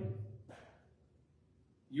worthy.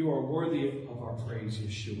 You are worthy of our praise,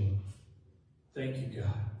 Yeshua. Thank you,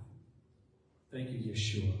 God. Thank you,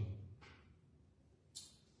 Yeshua.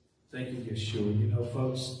 Thank you, Yeshua. You know,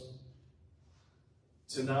 folks,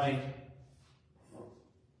 tonight,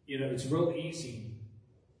 it's real easy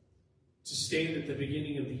to stand at the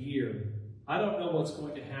beginning of the year. I don't know what's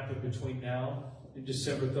going to happen between now and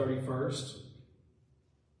December 31st,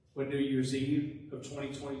 when New Year's Eve of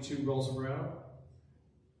 2022 rolls around.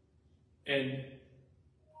 And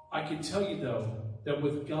I can tell you, though, that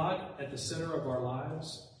with God at the center of our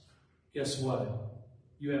lives, guess what?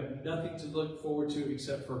 You have nothing to look forward to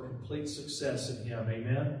except for complete success in Him.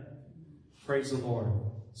 Amen? Praise the Lord.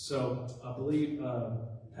 So I believe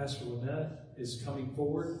Pastor Lynette is coming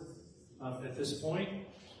forward at this point.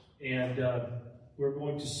 And we're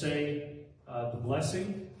going to say the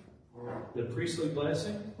blessing, the priestly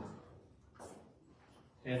blessing.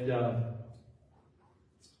 And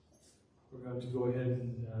we're going to go ahead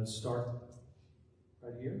and start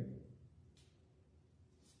right here.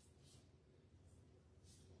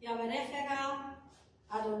 Yavarechega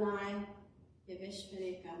Adonai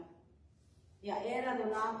Yeveshpereka. Ya'er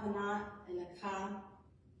Adonai Pana Elaka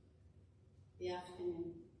Yachinin.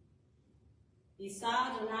 Yisa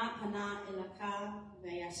Adonai Pana Elaka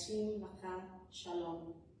Vayashim Laka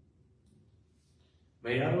Shalom.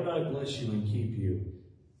 May Adonai bless you and keep you.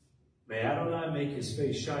 May Adonai make his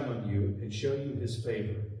face shine on you and show you his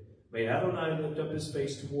favor. May Adonai lift up his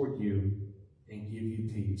face toward you and give you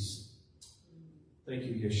peace. Thank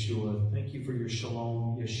you, Yeshua. Thank you for your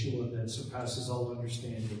shalom, Yeshua, that surpasses all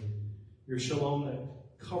understanding. Your shalom that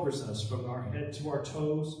covers us from our head to our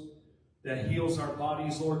toes, that heals our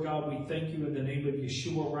bodies, Lord God. We thank you in the name of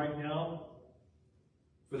Yeshua right now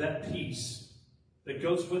for that peace that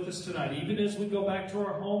goes with us tonight. Even as we go back to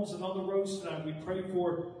our homes and on the roads tonight, we pray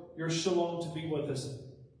for your shalom to be with us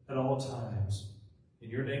at all times. In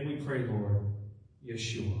your name we pray, Lord,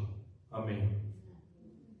 Yeshua. Amen.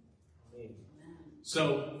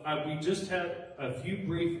 So we just had a few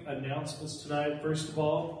brief announcements tonight. First of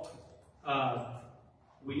all,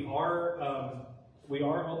 we are on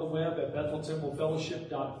the web at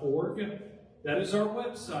BethelTempleFellowship.org. That is our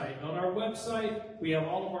website. On our website, we have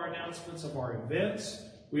all of our announcements of our events.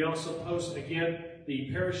 We also post, again,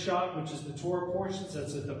 the Parashat, which is the Torah portions.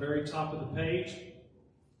 That's at the very top of the page.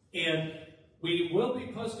 And we will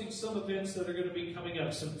be posting some events that are going to be coming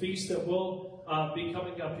up, some feasts that will be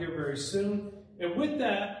coming up here very soon. And with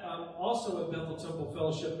that, also at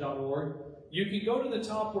BethelTempleFellowship.org, you can go to the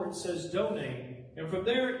top where it says donate. And from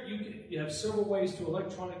there, you have several ways to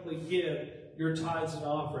electronically give your tithes and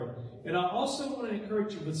offering. And I also want to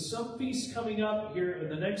encourage you, with some feasts coming up here in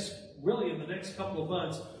the next couple of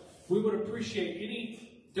months, we would appreciate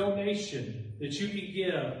any donation that you can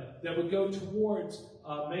give that would go towards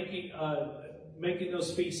making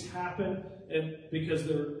those feasts happen. And because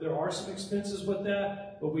there are some expenses with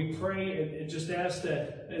that, but we pray and just ask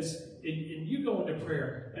that and you go into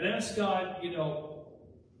prayer and ask God,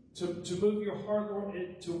 to move your heart, Lord,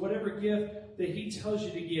 to whatever gift that he tells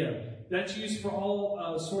you to give. That's used for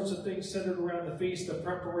all sorts of things centered around the feast, the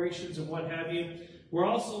preparations and what have you. We're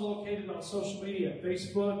also located on social media,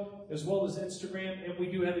 Facebook, as well as Instagram, and we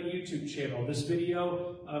do have a YouTube channel. This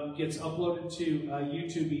video gets uploaded to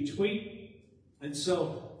YouTube each week. And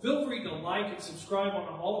so feel free to like and subscribe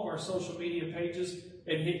on all of our social media pages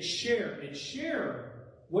and hit share. And share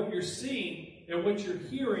what you're seeing and what you're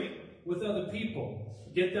hearing with other people.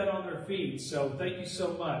 Get that on their feed. So thank you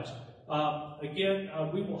so much. Again,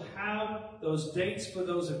 we will have those dates for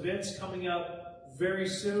those events coming up very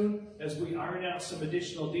soon as we iron out some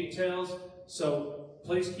additional details. So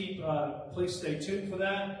please stay tuned for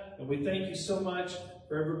that. And we thank you so much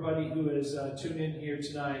for everybody who has tuned in here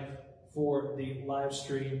tonight for the live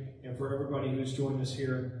stream and for everybody who's joined us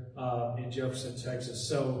here in Jefferson, Texas.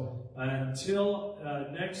 So until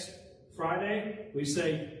next Friday, we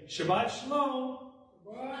say Shabbat Shalom.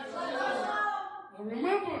 And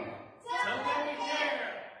remember, tell them we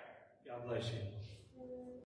care. God bless you.